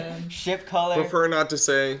 ask. information. ship color, prefer not to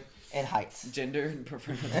say. and height. Gender and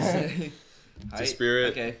prefer not to say. Height?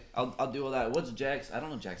 spirit. Okay, I'll do all that. What's Jack's? I don't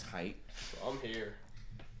know Jack's height. I'm here.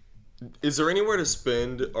 Is there anywhere to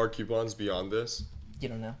spend our coupons beyond this? You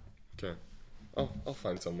don't know. Okay, I'll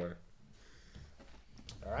find somewhere.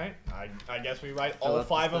 All right. I guess we write Fill all out the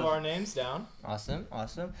 5 of stuff. our names down. Awesome.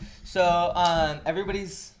 So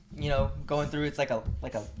everybody's going through. It's like a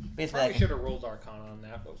basically Probably like should have rolled Arcana on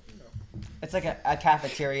that, but it's like a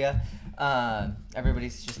cafeteria.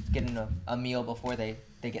 Everybody's just getting a meal before they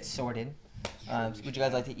get sorted. So would you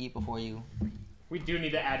guys like to eat before you? we do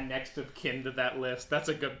need to add next of kin to that list. That's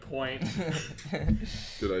a good point.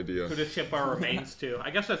 Good idea. Who to ship our remains to? I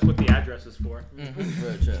guess that's what the address is for.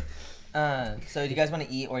 So do you guys want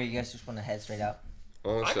to eat, or you guys just want to head straight out?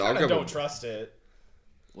 Oh, I shit, I'll kind of grab don't a- trust it.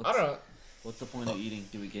 What's, I don't know. What's the point of eating?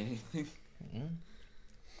 Do we get anything? Mm.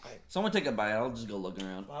 Someone take a bite. I'll just go look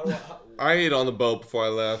around. How do I ate on the boat before I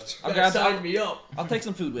left. I'll you grab. gotta sign I'll, me up. I'll take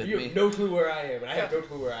some food with You me. have no clue where I am, and I have no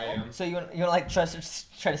clue where I am. So you want like try to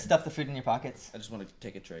stuff the food in your pockets? I just want to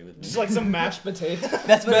take a tray with me. Just like some mashed potatoes.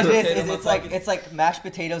 That's what it Mashed is. potato in my pocket. It's like mashed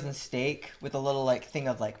potatoes and steak with a little like thing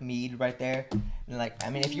of like mead right there. And like I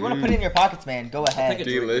mean, if you want to put it in your pockets, man, go Take a ahead. drink with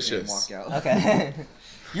me and Delicious. walk out. Okay.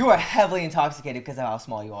 You are heavily intoxicated because of how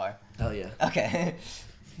small you are. Hell yeah. Okay.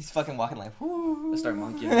 He's fucking walking like whoo. I start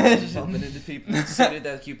monkeying around, bumping into people. Suited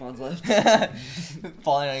that coupons left.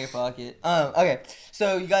 Falling out of your pocket. Okay.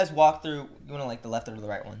 So you guys walk through. You want to like the left or the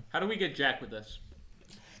right one? How do we get Jack with this?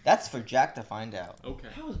 That's for Jack to find out. Okay.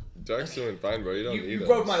 Jack's doing fine, bro. You don't You need us.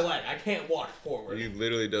 broke my leg. I can't walk forward. He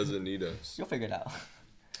literally doesn't need us. You'll figure it out.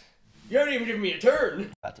 You haven't even given me a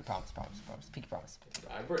turn. About to promise. Pinky promise.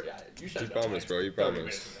 You said You no promised, like bro. You 30 promised.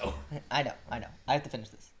 minutes ago. I know. I have to finish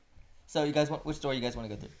this. So you guys want which door you guys want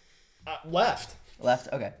to go through? Left. Left.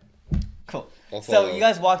 Okay. Cool. I'll So follow. you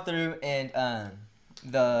guys walk through, and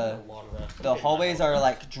the A lot of that. the hallways are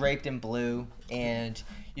like draped in blue, and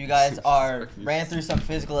you guys are ran through some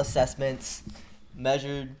physical assessments,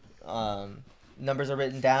 measured numbers are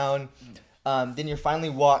written down. Then you're finally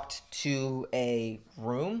walked to a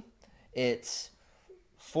room. It's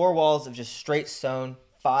 4 walls of just straight stone,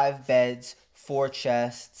 5 beds, 4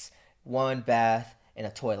 chests, 1 bath, and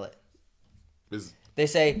a toilet. They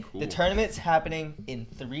say Cool. the tournament's happening in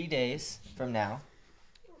 3 days from now.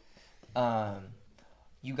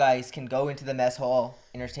 You guys can go into the mess hall,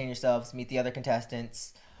 entertain yourselves, meet the other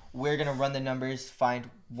contestants. We're going to run the numbers, find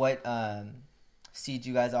what seed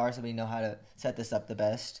you guys are so we know how to set this up the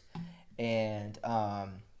best. And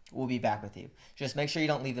we'll be back with you. Just make sure you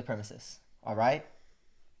don't leave the premises. All right?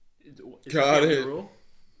 Is Got that the it. rule?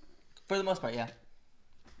 For the most part, yeah.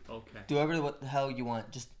 Okay. Do whatever what the hell you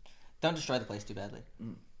want. Just don't destroy the place too badly.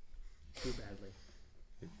 Too badly.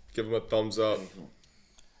 Give him a thumbs up.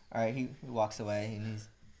 All right, he walks away and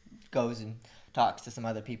he goes and talks to some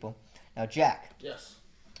other people. Now, Jack, Yes.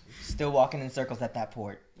 still walking in circles at that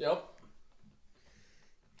port. Yep.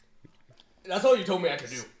 That's all you told me I could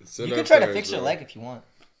do. It's in You our can try to plans, fix your bro. leg if you want.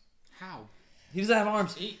 How? He doesn't have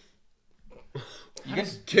arms. You can, Kick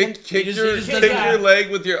just- your he just kick does your that.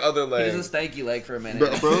 leg with your other He leg. does a stanky leg for a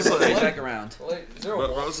minute. Bro's like- Back around. Like, is there a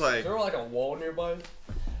wall? Bro's like, Is there like a wall nearby?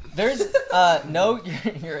 there's no,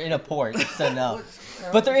 you're in a port, so no.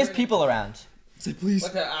 But there is people around. Say please.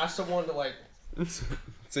 Like to ask someone to like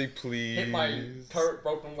say please. hit my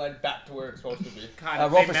broken leg back to where it's supposed to be. God,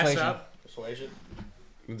 if roll they mess persuasion. up, Persuasion.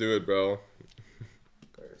 Do it, bro.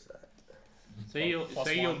 Where's that?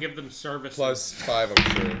 say you'll give them service. +5,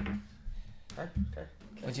 I'm sure. Okay.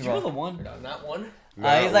 What'd Did you you roll roll? a 1? We're done that one. He's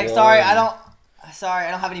like, Not sorry, one.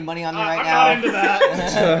 I don't have any money on me right I'm now. not into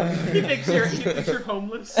that. he thinks you're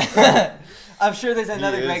homeless. I'm sure there's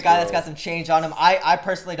another is, great guy that's bro. got some change on him. I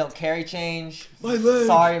personally don't carry change. My leg.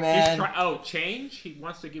 Sorry, He's man. change? He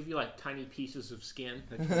wants to give you like tiny pieces of skin.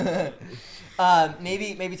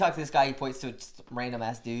 Maybe talk to this guy. He points to a just random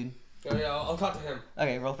ass dude. Oh, yeah, I'll talk to him.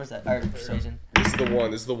 Okay, roll persuasion. This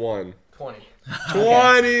is the one. 20.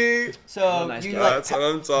 20! So Oh, nice you guy. like That's what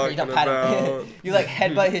I'm you talking don't pat him. about. You like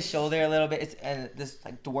headbutt his shoulder a little bit, and this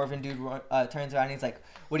like dwarven dude turns around and he's like,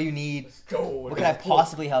 "What do you need? Let's go. What can I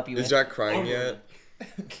possibly help you Is with?" Jack crying yet?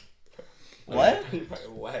 What? My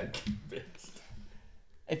leg fixed.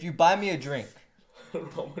 If you buy me a drink, I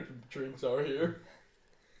don't know how much drinks are here.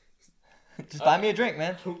 just buy me a drink,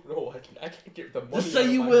 man. I don't know. I can't get the money. Just say out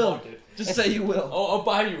of you my will. pocket. Just say you will. Oh, I'll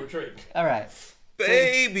buy you a drink. All right.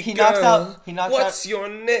 Baby he girl, knocks out- he knocks what's your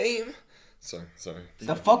name? Sorry.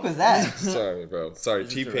 The fuck was that? Sorry, bro. Sorry,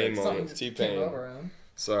 It's just a T-Pain red moment. Something came T-Pain. over him.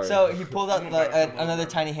 Sorry. So he pulls out another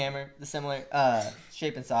tiny hammer, the similar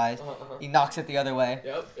shape and size. He knocks it the other way.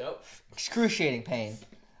 Yep. Excruciating pain.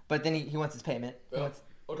 But then he wants his payment. He Yep. wants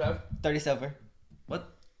Okay. 30 silver.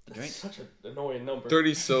 The drink? That's such an annoying number.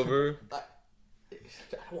 30 silver. I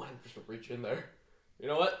don't want him just to reach in there. You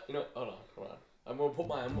know what? Hold on. I'm gonna put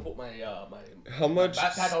my How much?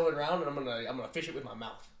 backpack all around, and I'm gonna fish it with my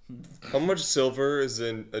mouth. How much silver is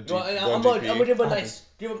in a G- No, one I'm gonna GP? give him a nice.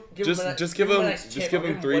 Give him Give a him nice tip. give I'll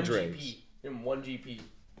him 3 1 drinks. GP. Give him 1 GP.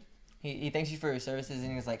 He thanks you for your services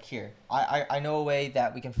and he's like, here, I know a way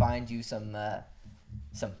that we can find you some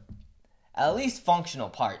at least functional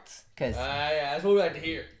parts. Cause Yeah, that's what we like to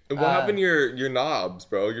hear. And what happened to your knobs,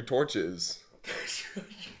 bro? Your torches.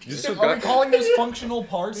 You still Are we got? calling those functional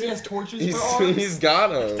parts? He has torches for arms. He's got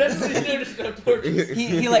them. That's what you just got torches.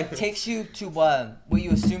 he like takes you to what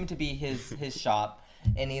you assume to be his shop,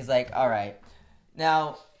 and he's like, all right,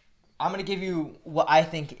 now I'm gonna give you what I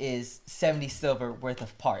think is 70 silver worth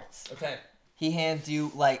of parts. Okay. He hands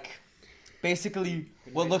you like basically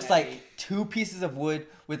what looks like 2 pieces of wood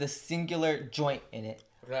with a singular joint in it.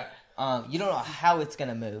 Okay. You don't know how it's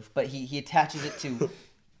gonna move, but he attaches it to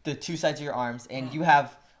the 2 sides of your arms, and you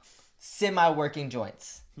have semi-working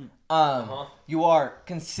joints. You are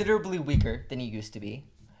considerably weaker than you used to be,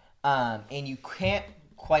 and you can't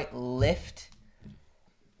quite lift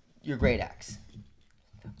your great axe,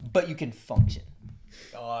 but you can function.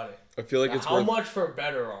 Got it. I feel like Now, it's how worth. much for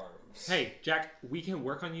better arms? Hey, Jack, we can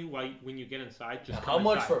work on you when you get inside. Just How come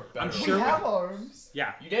much inside. for I'm better We sure have arms.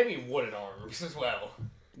 Yeah, You gave me wooden arms as well.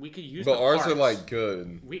 we could use. But the ours parts. are like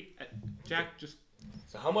good. Jack, just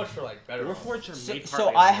So how much for like better arms? Warforged are So, made so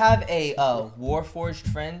partly I out of have a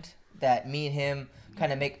Warforged friend that me and him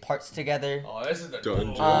kind of make parts together. Oh, this is the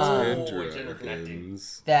Dungeons and it's interconnected.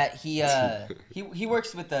 Dragons. That he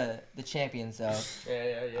works with the champions though.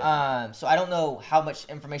 Yeah. So I don't know how much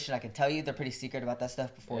information I can tell you. They're pretty secret about that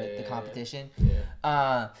stuff before the Yeah. competition.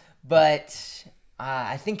 Yeah. But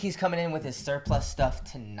I think he's coming in with his surplus stuff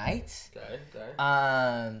tonight.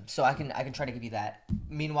 Okay. So I can try to give you that.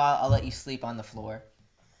 Meanwhile, I'll let you sleep on the floor.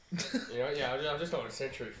 You know, yeah, I'm just going to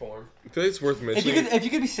sentry form. I feel like it's worth If mentioning. you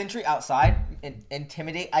could be sentry outside,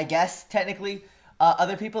 intimidate, I guess technically,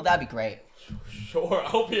 other people, that'd be great. Sure, I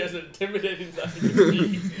hope he has an intimidating side to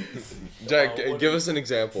me. Jack, give us an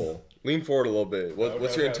example. Lean forward a little bit.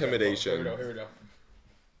 What's your intimidation? Here we go.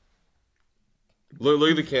 Look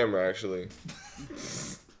at the camera, actually.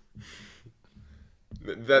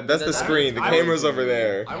 That's the screen. The camera's over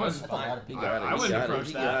there. I wouldn't. That's a lot of people. I wouldn't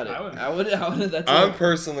approach that. I would. That's I'm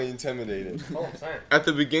personally intimidated. Oh, I'm sorry. At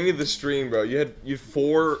the beginning of the stream, bro, you had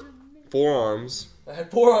four arms. I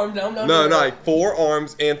had forearm down. No, like 4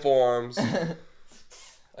 arms and 4 arms. I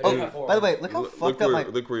Oh, did have forearm. by the way, look how fucked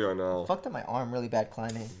up Look where you are now. fucked up my arm really bad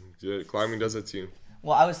climbing. Yeah, climbing does it to you.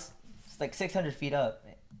 Well, I was like 600 feet up.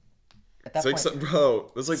 At that point,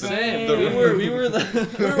 Bro, that's like Same. the We were we were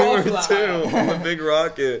too on the big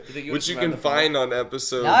rocket, You think it which was you from can the fall? find on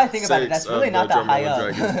episode. Now I think about it, 6 that's really of not the that high Drumroll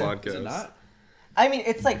up. Dragons Is podcast. it not? I mean,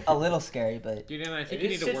 it's like a little scary, but Dude, and I think It you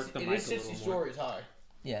need is to work the mic a 60 little more. stories high.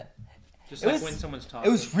 yeah, Just It like was- when someone's talking.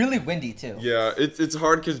 it was really windy too. Yeah, it's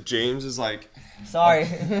hard because James is like. Sorry.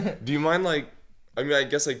 Do you mind like? I mean, I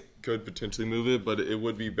guess I could potentially move it, but it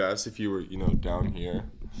would be best if you were, down here.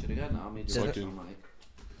 Should have gotten Ami to So I watch can- on mic.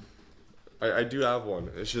 I do have one.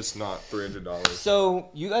 It's just not $300. So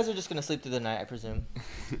you guys are just gonna sleep through the night, I presume.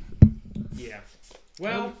 Yeah.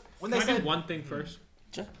 Well, When can they I do said one thing first?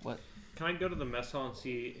 Sure. What? Can I go to the mess hall and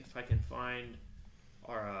see if I can find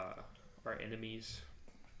our enemies?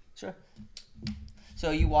 Sure. So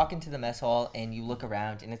you walk into the mess hall and you look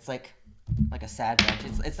around, and it's like a sad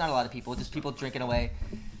bunch. It's not a lot of people, just people drinking away,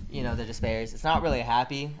 their despairs. It's not really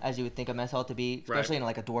happy as you would think a mess hall to be, especially in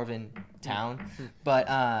like a dwarven town. But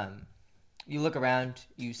you look around,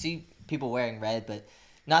 you see people wearing red, but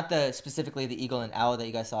not specifically the eagle and owl that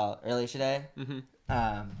you guys saw earlier today.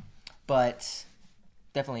 Mm-hmm. But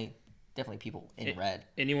definitely people in red.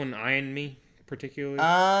 Anyone eyeing me particularly?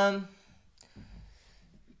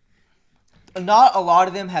 Not a lot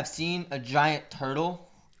of them have seen a giant turtle.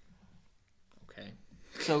 Okay.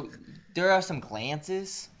 So there are some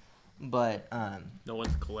glances, but No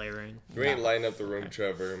one's glaring. You ain't lighting up the room,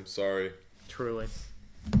 Trevor. I'm sorry. Truly.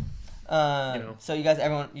 So you guys,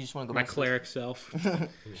 everyone, you just want to go My back to sleep? cleric self. You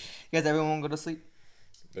guys, everyone want to go to sleep?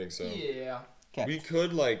 Think so. yeah. Okay. We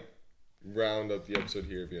could like round up the episode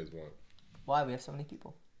here if you guys want. Why? We have so many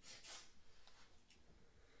people.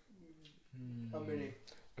 How many?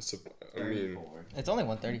 I mean, It's only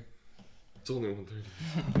 1:30. it's only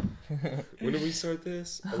 1:30. When did we start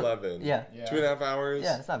this? 11. Yeah. 2.5 hours.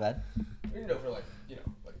 Yeah, it's not bad. We can go for like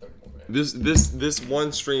 30 more minutes. This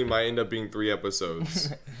one stream might end up being 3 episodes.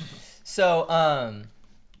 So I'm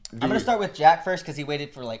gonna start with Jack first because he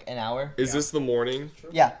waited for like an hour. Is this the morning?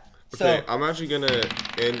 Yeah. So Okay, I'm actually gonna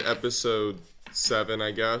end episode 7,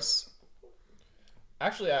 I guess.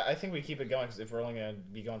 Actually, I think we keep it going because if we're only gonna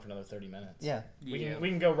be going for another 30 minutes. yeah. We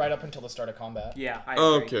can go right up until the start of combat. Yeah. I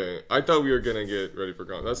Okay, I thought we were gonna get ready for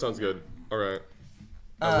con. That sounds good. All right.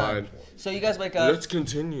 I lied. So you guys wake up. Let's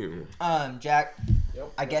continue. Jack.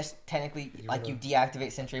 Yep. I guess technically, like you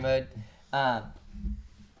deactivate sentry mode.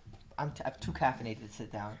 I'm too caffeinated to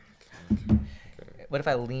sit down. What if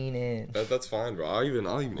I lean in? That's fine, bro. I'll even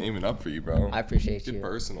aim it up for you, bro. I appreciate Get you.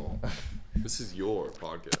 personal. This is your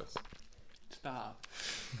podcast. Stop.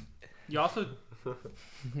 You also.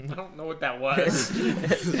 I don't know what that was.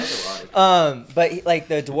 But like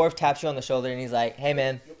the dwarf taps you on the shoulder and he's like, "Hey,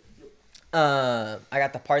 man, I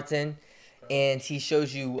got the parts in," and he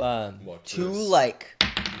shows you Watch two this. like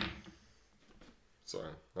Sorry,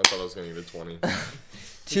 I thought I was gonna get a 20.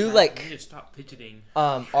 two You like need to stop fidgeting.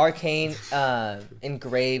 arcane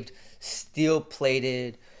engraved steel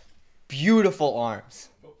plated beautiful arms.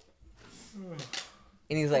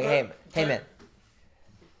 And he's like, "Hey, man,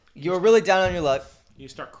 you're really down on your luck. You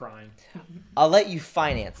start crying. I'll let you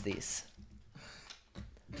finance these."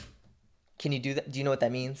 Can you do that? Do you know what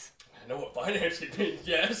that means? I know what financing means,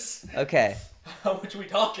 yes. Okay. How much are we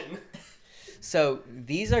talking? So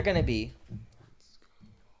these are gonna be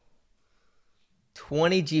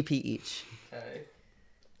 20 GP each. Okay.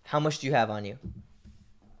 How much do you have on you?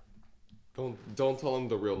 Don't tell him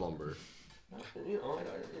the real number. I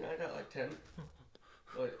got like 10.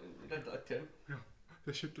 I got like 10.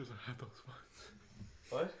 The ship doesn't have those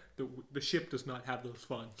funds. What? The ship does not have those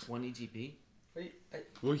funds. 20 GP? Wait,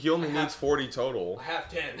 Well, he only I needs have- 40 total. I have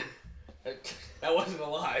 10. That wasn't a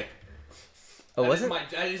lie. Oh, That was is it?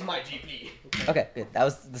 That is my GP. Okay, good. That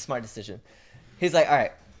was the smart decision. He's like, "All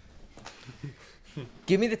right,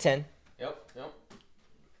 give me the 10. Yep.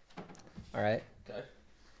 All right, Okay.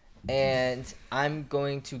 and I'm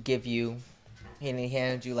going to give you." And he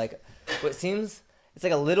hands you like what seems it's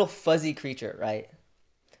like a little fuzzy creature, right?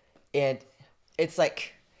 And it's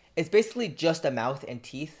basically just a mouth and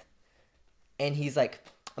teeth, and he's like,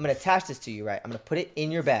 I'm gonna attach this to you, right? I'm gonna put it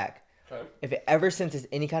in your bag. Okay. If it ever senses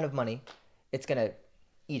any kind of money, it's gonna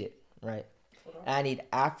eat it, right? And I need,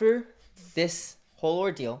 after this whole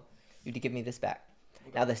ordeal, you to give me this back.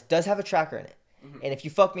 Now this does have a tracker in it, and if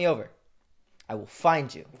you fuck me over, I will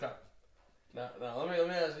find you. Okay. Now let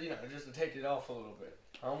me ask you, just to take it off a little bit.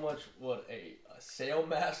 How much would a sail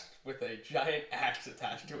mast with a giant axe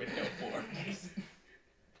attached to it go for?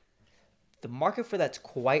 The market for that's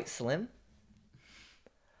quite slim.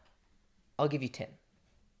 I'll give you 10.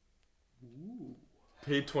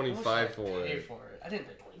 Paid 25 for Pay it. for it. I didn't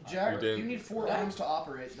pay 25. Jack, You didn't. you need 4 arms to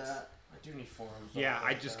operate that. I do need 4 arms. Yeah,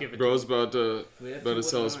 I just give it. Bro's about to We have two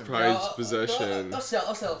sell his wooden prized possession. I'll sell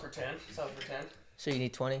it for 10. Sell it for 10. So you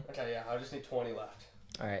need 20. Okay, yeah, I just need 20 left.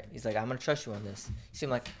 All right. He's like, I'm gonna trust you on this. You seem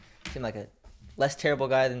like a less terrible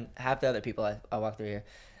guy than half the other people I walk through here.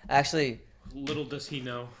 Little does he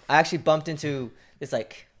know. I actually bumped into this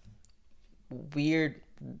like weird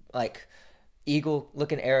like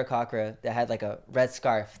eagle-looking Aarakocra that had like a red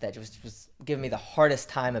scarf that was giving me the hardest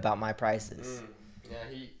time about my prices. Yeah,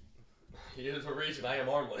 he is the reason I am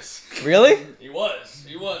armless. Really? He was.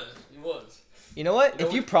 You know what? You know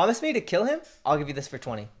If you what? promise me to kill him, I'll give you this for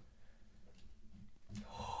 20.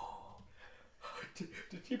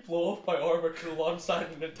 Did he blow off my armor alongside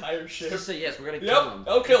an entire ship? Just say yes. We're gonna kill Yep, him.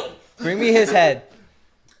 I'll kill him. Bring me his head.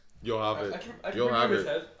 You'll have I it. can You'll bring have you his it.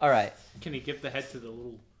 head. All right. Can he give the head to the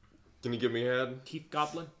little Can you give me a head? teeth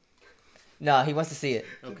goblin? No, he wants to see it.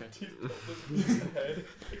 Okay.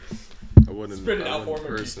 I wouldn't. Spit it I out wouldn't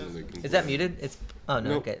for me, personally. Is that complain. muted? It's oh no,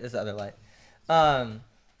 Nope. okay, there's the other light.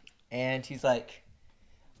 And he's like,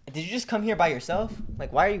 did you just come here by yourself?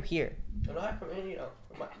 Like, why are you here? And I mean,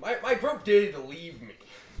 my group did leave me.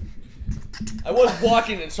 I was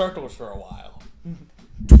walking in circles for a while.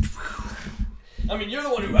 I mean, you're the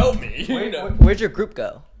one who helped me. Where'd your group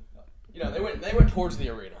go? They went towards the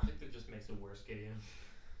arena. I think that just makes it worse, Gideon.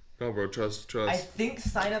 No, bro. Trust. I think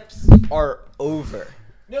signups are over.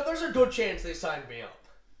 There's a good chance they signed me up.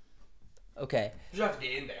 Okay. You just have to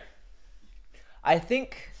get in there. I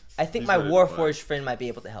think He's my ready to Warforged friend might be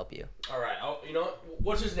able to help you. All right.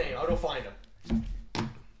 What's his name? I'll go find him.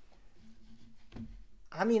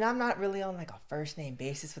 I mean, I'm not really on like a first name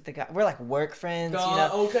basis with the guy. We're like work friends, you know.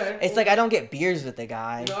 Okay. It's like I don't get beers with the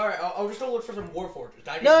guy. All right. I'll just go look for some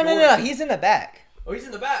Warforged. No. He's in the back. Oh, he's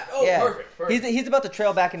in the back. Oh, Yeah. perfect. He's about to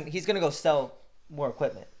trail back and he's gonna go sell more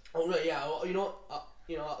equipment. Oh no, yeah. Well, you know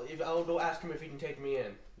what? I'll go ask him if he can take me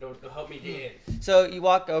in. They'll help me get in. So you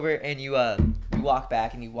walk over and you walk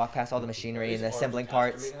back and you walk past all the machinery and the His assembling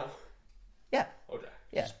arms attached parts. to me now? Yeah. Okay.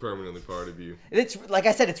 Yeah. It's permanently part of you. It's like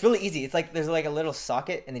I said, it's really easy. It's like there's like a little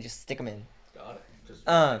socket and they just stick them in. Got it. 'Cause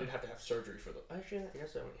Um, I did have to have surgery for the. Actually, I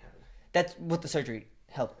guess I only had it. That's what the surgery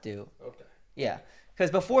helped do. Okay. Yeah,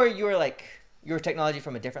 because before you were technology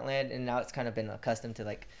from a different land, and now it's kind of been accustomed to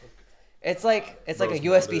like, it's like a Rose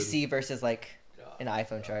USB-C versus like an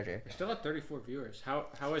iPhone charger. We're still at 34 viewers.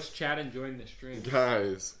 How is Chad enjoying the stream?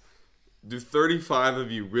 Guys, do 35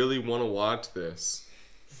 of you really want to watch this?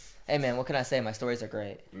 Hey man, what can I say? My stories are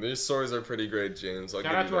great. These stories are pretty great, James. I'll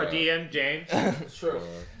Shout give out you to our that. DM, James. It's true.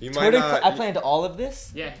 You might not. I planned all of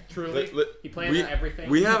this. Yeah, truly. He plans we, on everything.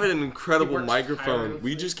 We have an incredible He works microphone. tirelessly.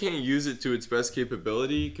 We just can't use it to its best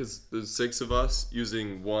capability because there's 6 of us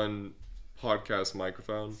using one podcast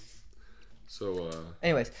microphone. So,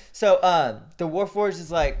 Anyways, so the Warforged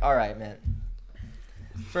is like, all right, man.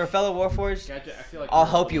 For a fellow Warforged, Gadget, I feel like I'll you're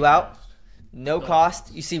help the you out. best. no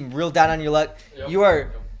cost. You seem real down on your luck. Yep. You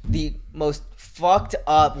are the most fucked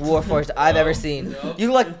up Warforged I've ever seen. Yep.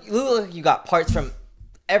 You look like you got parts from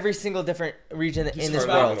every single different region in this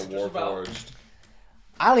about- world. Just about. Warforged.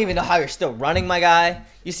 I don't even know how you're still running, my guy.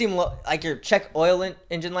 You seem like your check oil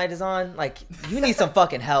engine light is on. Like, you need some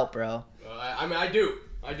fucking help, bro. I mean, I do.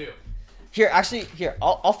 Here, actually,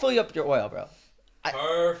 I'll fill you up your oil, bro.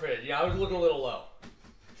 Perfect. Yeah, I was looking a little low.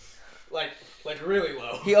 Like really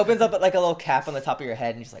low. He opens up like a little cap on the top of your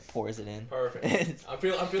head and just like pours it in. Perfect. I'm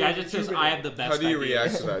feeling Gadget says I have the best How do you idea.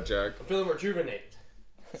 react to that, Jack? I'm feeling rejuvenated.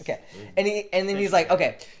 Okay. And then he's like,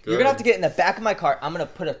 okay, you're gonna have to get in the back of my car. I'm gonna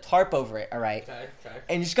put a tarp over it, all right? Okay.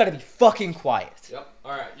 And you just gotta be fucking quiet. Yep.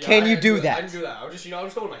 All right. Yeah, Can you can do that? I can do that. I was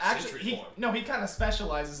just going my Actually, sentry form. he kind of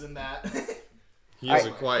specializes in that. He is a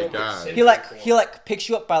Alright. quiet guy. He like picks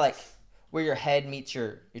you up by like where your head meets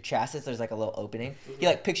your chassis. There's like a little opening. He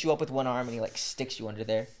like picks you up with one arm and he like sticks you under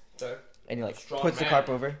there. Okay. And he like Strong puts the man. carp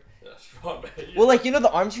over. Yeah, strong man. Well, like, you know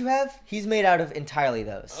the arms you have? He's made out of entirely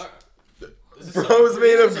those. All right. This is Bro's something-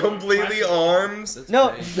 made this of is something completely special. arms. That's No.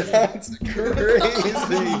 crazy. That's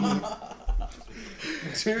crazy.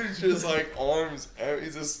 Dude's just like arms.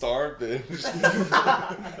 He's a starfish.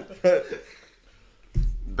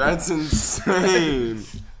 That's insane.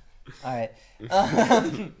 All right.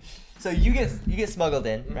 So you get smuggled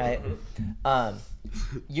in, right?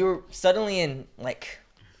 You're suddenly in like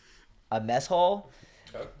a mess hall.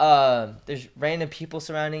 There's random people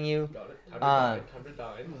surrounding you. Got it. Time to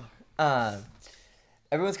dine.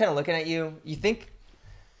 Everyone's kind of looking at you. You think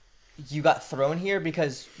you got thrown here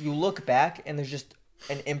because you look back and there's just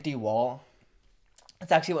an empty wall.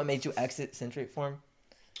 That's actually what made you exit Centric Form.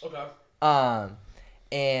 Okay.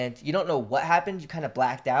 And you don't know what happened. You kind of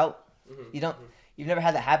blacked out. You've never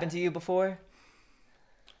had that happen to you before.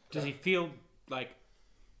 Does he feel like?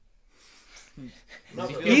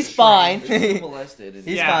 He's fine. He's molested. He's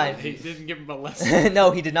yeah, fine. He didn't get molested.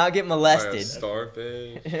 No, he did not get By a molested.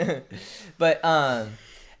 starfish. But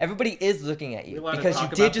everybody is looking at We you allowed to because you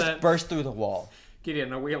talk did about just that? burst through the wall.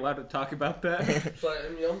 Gideon, are we allowed to talk about that? So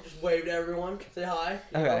just wave to everyone, say hi.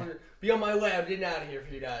 You Okay. know, be on my way. I'm getting out of here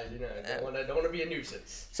for you guys. You know, I don't want to be a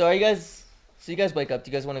nuisance. So you guys wake up.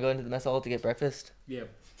 Do you guys want to go into the mess hall to get breakfast? Yeah.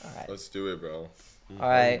 All right. Let's do it, bro. All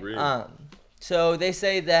right. Agree. So they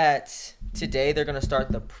say that today they're gonna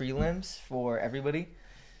start the prelims for everybody.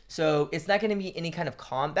 So it's not gonna be any kind of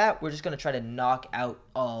combat. We're just gonna try to knock out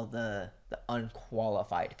all the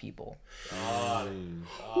unqualified people.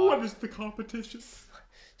 What is the competition?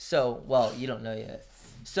 So, well, you don't know yet.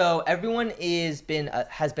 So everyone has been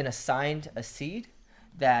assigned a seed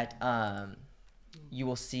that you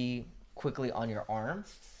will see quickly on your arm.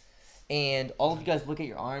 And all of you guys look at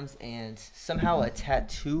your arms, and somehow a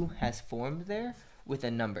tattoo has formed there with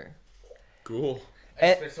a number. Cool.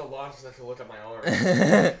 It's been so long since I could look at my arm.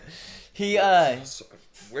 He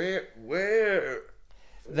Where?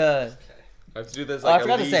 the I have to do this Oh, I like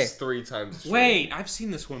forgot at to say. least 3 times. straight. Wait, I've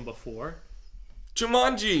seen this one before.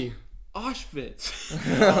 Jumanji. Auschwitz.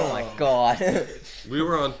 oh my god. We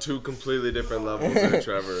were on 2 completely different levels there,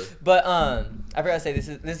 Trevor. But I forgot to say this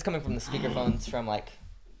is coming from the speakerphones from like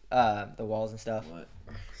the walls and stuff. What?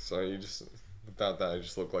 So you just without that, I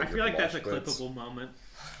just look like. I feel you're like that's a from Auschwitz. clippable moment.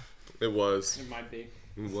 It was. It might be.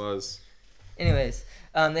 It was. Anyways,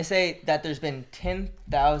 they say that there's been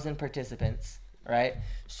 10,000 participants, right?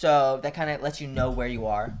 So that kind of lets you know where you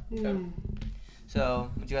are.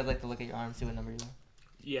 So would you guys like to look at your arm, see what number you are?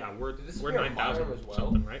 Yeah, This is we're your 9,000 bottom as well?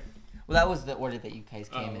 something, right? Well, that was the order that you guys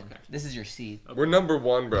came in. okay. This is your seed. We're number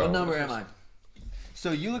 1, bro. What number am I?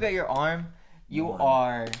 So you look at your arm, you One.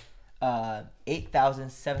 are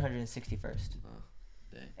 8,761st.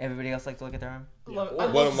 Dang. Everybody else like to look at their arm?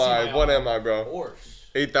 What am I? What am I, bro? Horse.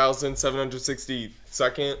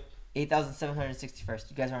 8,762nd. 8,761st.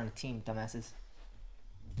 You guys are on a team, dumbasses.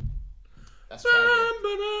 That's tragic.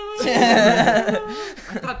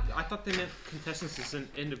 I thought they meant contestants as an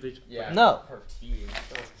individual. Yeah. No. Per team.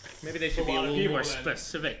 Maybe they should be a lot of little people more then.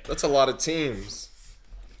 specific. That's a lot of teams,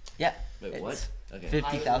 Yeah. Wait, It's what? Okay.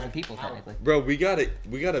 50,000 people technically. bro. We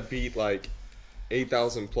gotta beat like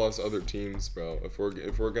 8,000 plus other teams, bro. If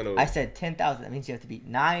we're gonna. I said 10,000. That means you have to beat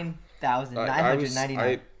I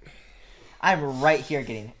 9,999. I'm right here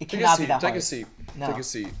getting it. It Take a cannot be seat. that Take hard. a seat. No. Take a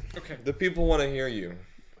seat. Okay. The people want to hear you.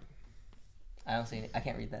 I don't see any. I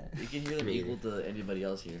can't read that. You can hear them Me. equal to anybody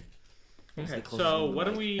else here. It's the Okay. closest So one to what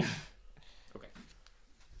do Mike. we? Okay.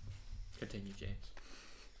 Continue, James.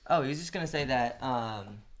 Oh, he was just gonna say that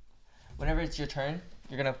whenever it's your turn,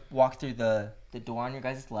 you're gonna walk through the door on your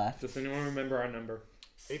guys' left. Does anyone remember our number?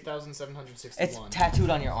 8,761. It's tattooed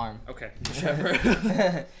on your arm. Okay.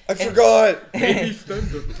 I forgot. It's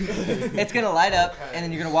gonna light up, Okay. and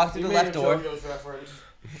then you're gonna walk through the left door. JoJo's reference.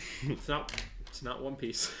 It's not One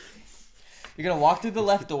Piece. You're gonna walk through the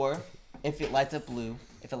left door. If it lights up blue,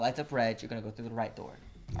 if it lights up red, you're gonna go through the right door.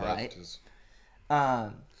 All right.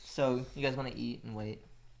 So you guys want to eat and wait.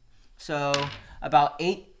 So about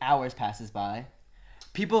 8 hours passes by.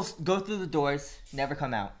 People go through the doors, never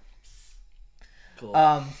come out. Cool.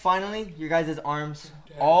 Finally, your guys' arms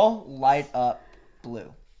all light up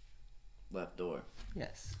blue. Left door.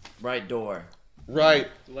 Yes. Right door. Right.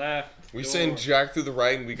 Left. We door. send Jack through the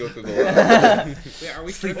right and we go through the left. Yeah, are we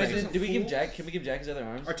Did stripping? we give Jack? Can we give Jack his other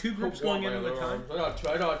arms? Are 2 groups going in at a time?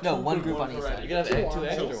 No, one group on each side. You can have Two two arms.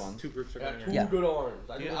 extra So ones. 2 groups are Yeah, going two in. Yeah. good arms.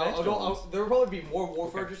 You have extra ones. There will probably be more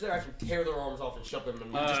warfighters there. I can tear their arms off and shove them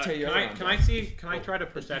in. just tear your can I arms can off. I see? Can I try to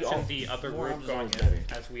perception the other more group arms is going always in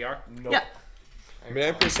better. as we are? No. Yeah. May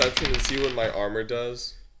I perception and see what my armor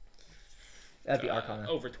does? That'd be Arcana.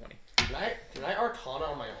 Over 20. Can I Arcana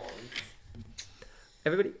on my arms?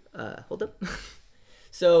 Everybody, hold up.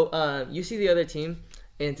 So you see the other team,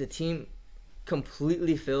 and it's a team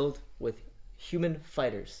completely filled with human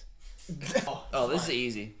fighters. Oh, this is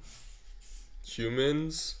easy.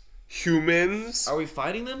 Humans? Humans? Are we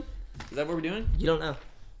fighting them? Is that what we're doing? You don't know.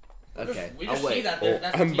 Okay, We I'll just see wait. that Oh, there.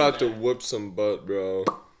 That's I'm the about to team whoop some butt, bro.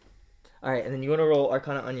 All right, and then you want to roll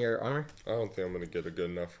Arcana on your armor. I don't think I'm gonna get a good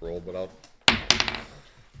enough roll, but I'll.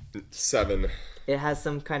 7. It has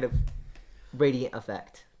some kind of radiant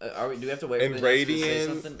effect. Do we have to wait And for the next to say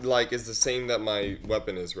radiant, something? like, is the same that my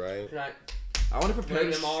weapon is, right? Can I want to I prepare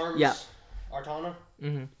play to them arms? Yeah. Artana?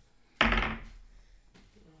 Mm-hmm.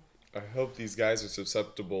 I hope these guys are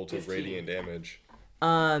susceptible to 15. radiant damage.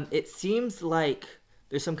 It seems like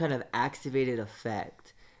there's some kind of activated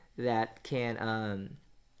effect that can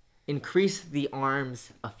increase the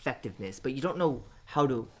arm's effectiveness, but you don't know how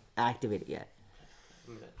to activate it yet.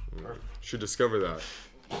 Should discover that.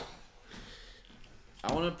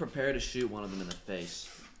 I want to prepare to shoot one of them in the face.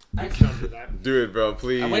 I can't do that. Do it, bro,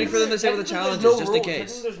 please. I'm waiting for them to say what the Technically, challenge there's is, just no in rules.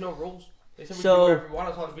 case. Technically, there's no rules. They said we So- can do whatever we want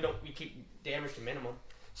as long as we keep damage to minimum.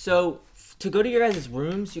 So to go to your guys'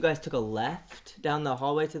 rooms, you guys took a left down the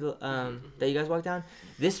hallway to the that you guys walked down.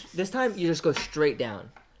 This time you just go straight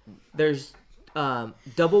down. There's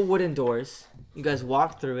double wooden doors. You guys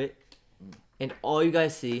walk through it, and all you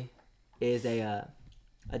guys see is a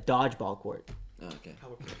dodgeball court. Oh, okay.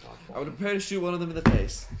 I would prepare to shoot one of them in the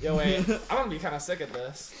face. Yo, wait. I'm gonna be kind of sick at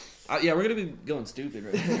this. Yeah, we're gonna be going stupid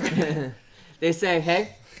right now. They say,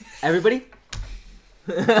 "Hey, everybody."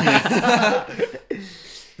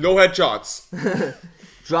 No headshots.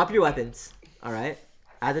 Drop your weapons, all right,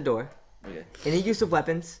 at the door. Okay. Any use of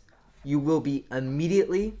weapons, you will be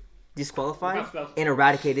immediately disqualified What about spells? and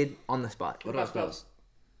eradicated on the spot. What about spells?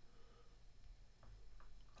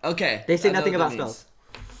 Okay. They say I know nothing what about that means.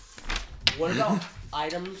 spells. What about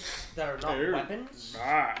items that are not Hey. weapons?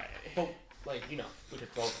 Right. But, like, you know, we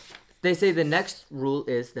could both. They say the next rule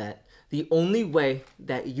is that the only way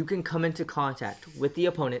that you can come into contact with the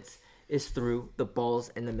opponents is through the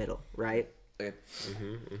balls in the middle, right? Okay.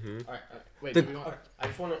 Alright. Wait, The- do we want?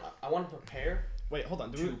 I want to prepare. Wait, hold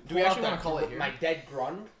on. Do to we pull out actually want that to call it here? My dead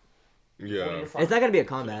grunt. Yeah. It's not gonna be a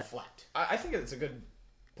combat. Deflect. I think it's a good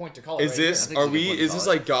point to call it. Is right this, I think are it's a good we, point to is call this it.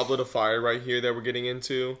 like Goblet of Fire right here that we're getting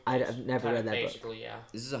into? I've never read that book. Basically, yeah.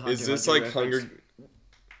 This is a Hunter Is this Hunter like reference. Hunger?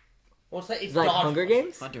 Well, it's It's like Hunger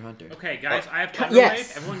Games. Hunter Hunter. Okay, guys, I have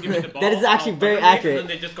Yes. Thunderwave. Everyone give me the ball. That is actually I'll very Thunderwave, accurate. And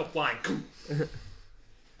then they just go flying.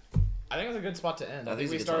 I think it's a good spot to end. I I think think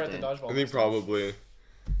we it's a start good at the spot dodgeball. I think next probably.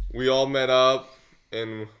 We all met up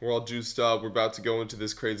and we're all juiced up. We're about to go into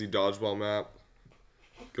this crazy dodgeball map.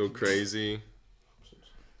 Go crazy.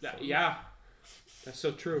 Yeah. That's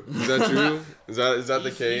so true. Is that true? Is that the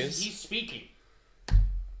He's case? speaking. I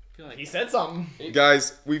feel time. like He said something.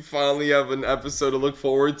 Guys, we finally have an episode to look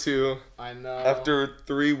forward to I know. after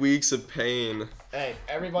 3 weeks of pain. Hey,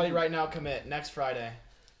 everybody right now commit. Next Friday.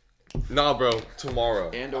 Nah, bro,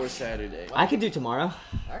 tomorrow. And or Saturday. I could do tomorrow.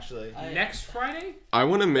 Actually. next Friday? I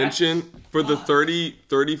want to mention for the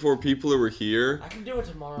 34 people who were here, I can do it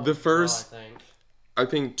tomorrow. The first- I think. I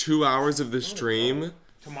think 2 hours of the stream,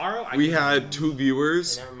 Tomorrow? I we can- had 2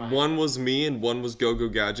 viewers. Never mind. One was me and one was GoGo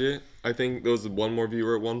Gadget. I think there was one more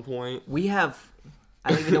viewer at one point. We have,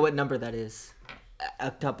 I don't even know what number that is.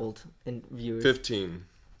 Octupled in viewers. 15.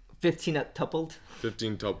 15 octupled.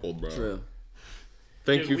 15 tupled, bro. True.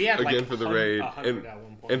 Thank Dude, you we had, again like, for the 100 raid. 100 And, at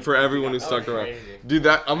one point. and for everyone who That stuck was around. crazy. Dude,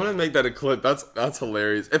 that I'm gonna make that a clip. That's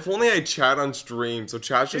hilarious. If only I chat on stream. So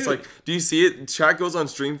chat's just Dude. like, do you see it? Chat goes on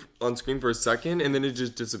screen for a second and then it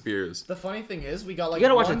just disappears. The funny thing is, we got like You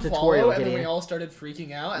gotta watch one a tutorial, follow, and then we Gideon. all started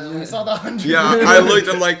freaking out, and then we saw the 100. Yeah, I looked.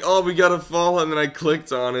 I'm like, oh, we gotta follow, and then I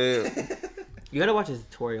clicked on it. You gotta watch his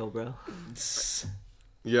tutorial, bro.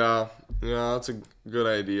 Yeah, that's a good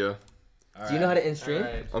idea. Do you know how to end stream?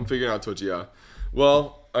 Alright. I'm figuring out Twitch. Yeah.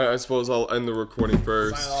 Well, I suppose I'll end the recording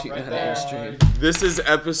first. Sign off You right gotta there. end stream. This is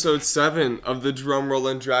episode 7 of the Drumroll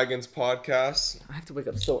and Dragons podcast I have to wake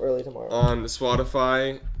up so early tomorrow. on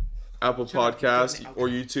Spotify, Apple Podcasts, or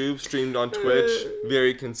YouTube. Streamed on Twitch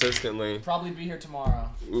very consistently. Probably be here tomorrow.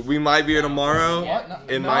 We might be here tomorrow. What? No,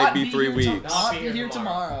 It not might be 3 here weeks. Not Not be here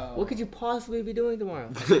tomorrow. What could you possibly be doing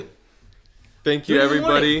tomorrow? Thank you, Who's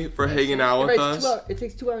everybody, for hanging out with us. It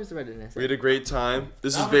takes 2 hours to write an essay. We had a great time.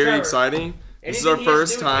 This is Not very Trevor. exciting. This is Anything our he has to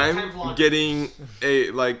first do is make time time vlog.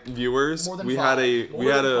 getting viewers. More than We five. had a More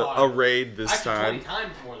than a five. raid this Actually, time. 20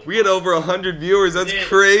 times more than We had five. over 100 viewers. That's It is.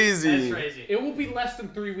 crazy. That's crazy. It will be less than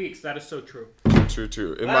 3 weeks. That is so true.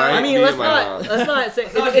 True. It Well, might I mean, be, let's it might not say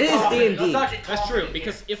Let's not it get is confident. D&D. Let's not get That's true, confident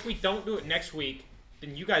because here. if we don't do it next week,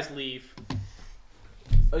 then you guys leave.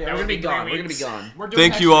 Oh yeah, That we're would gonna be be gone. 3 We're gonna be weeks. gone. We're doing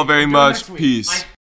Thank next you all week. very We're doing much. next week. Peace.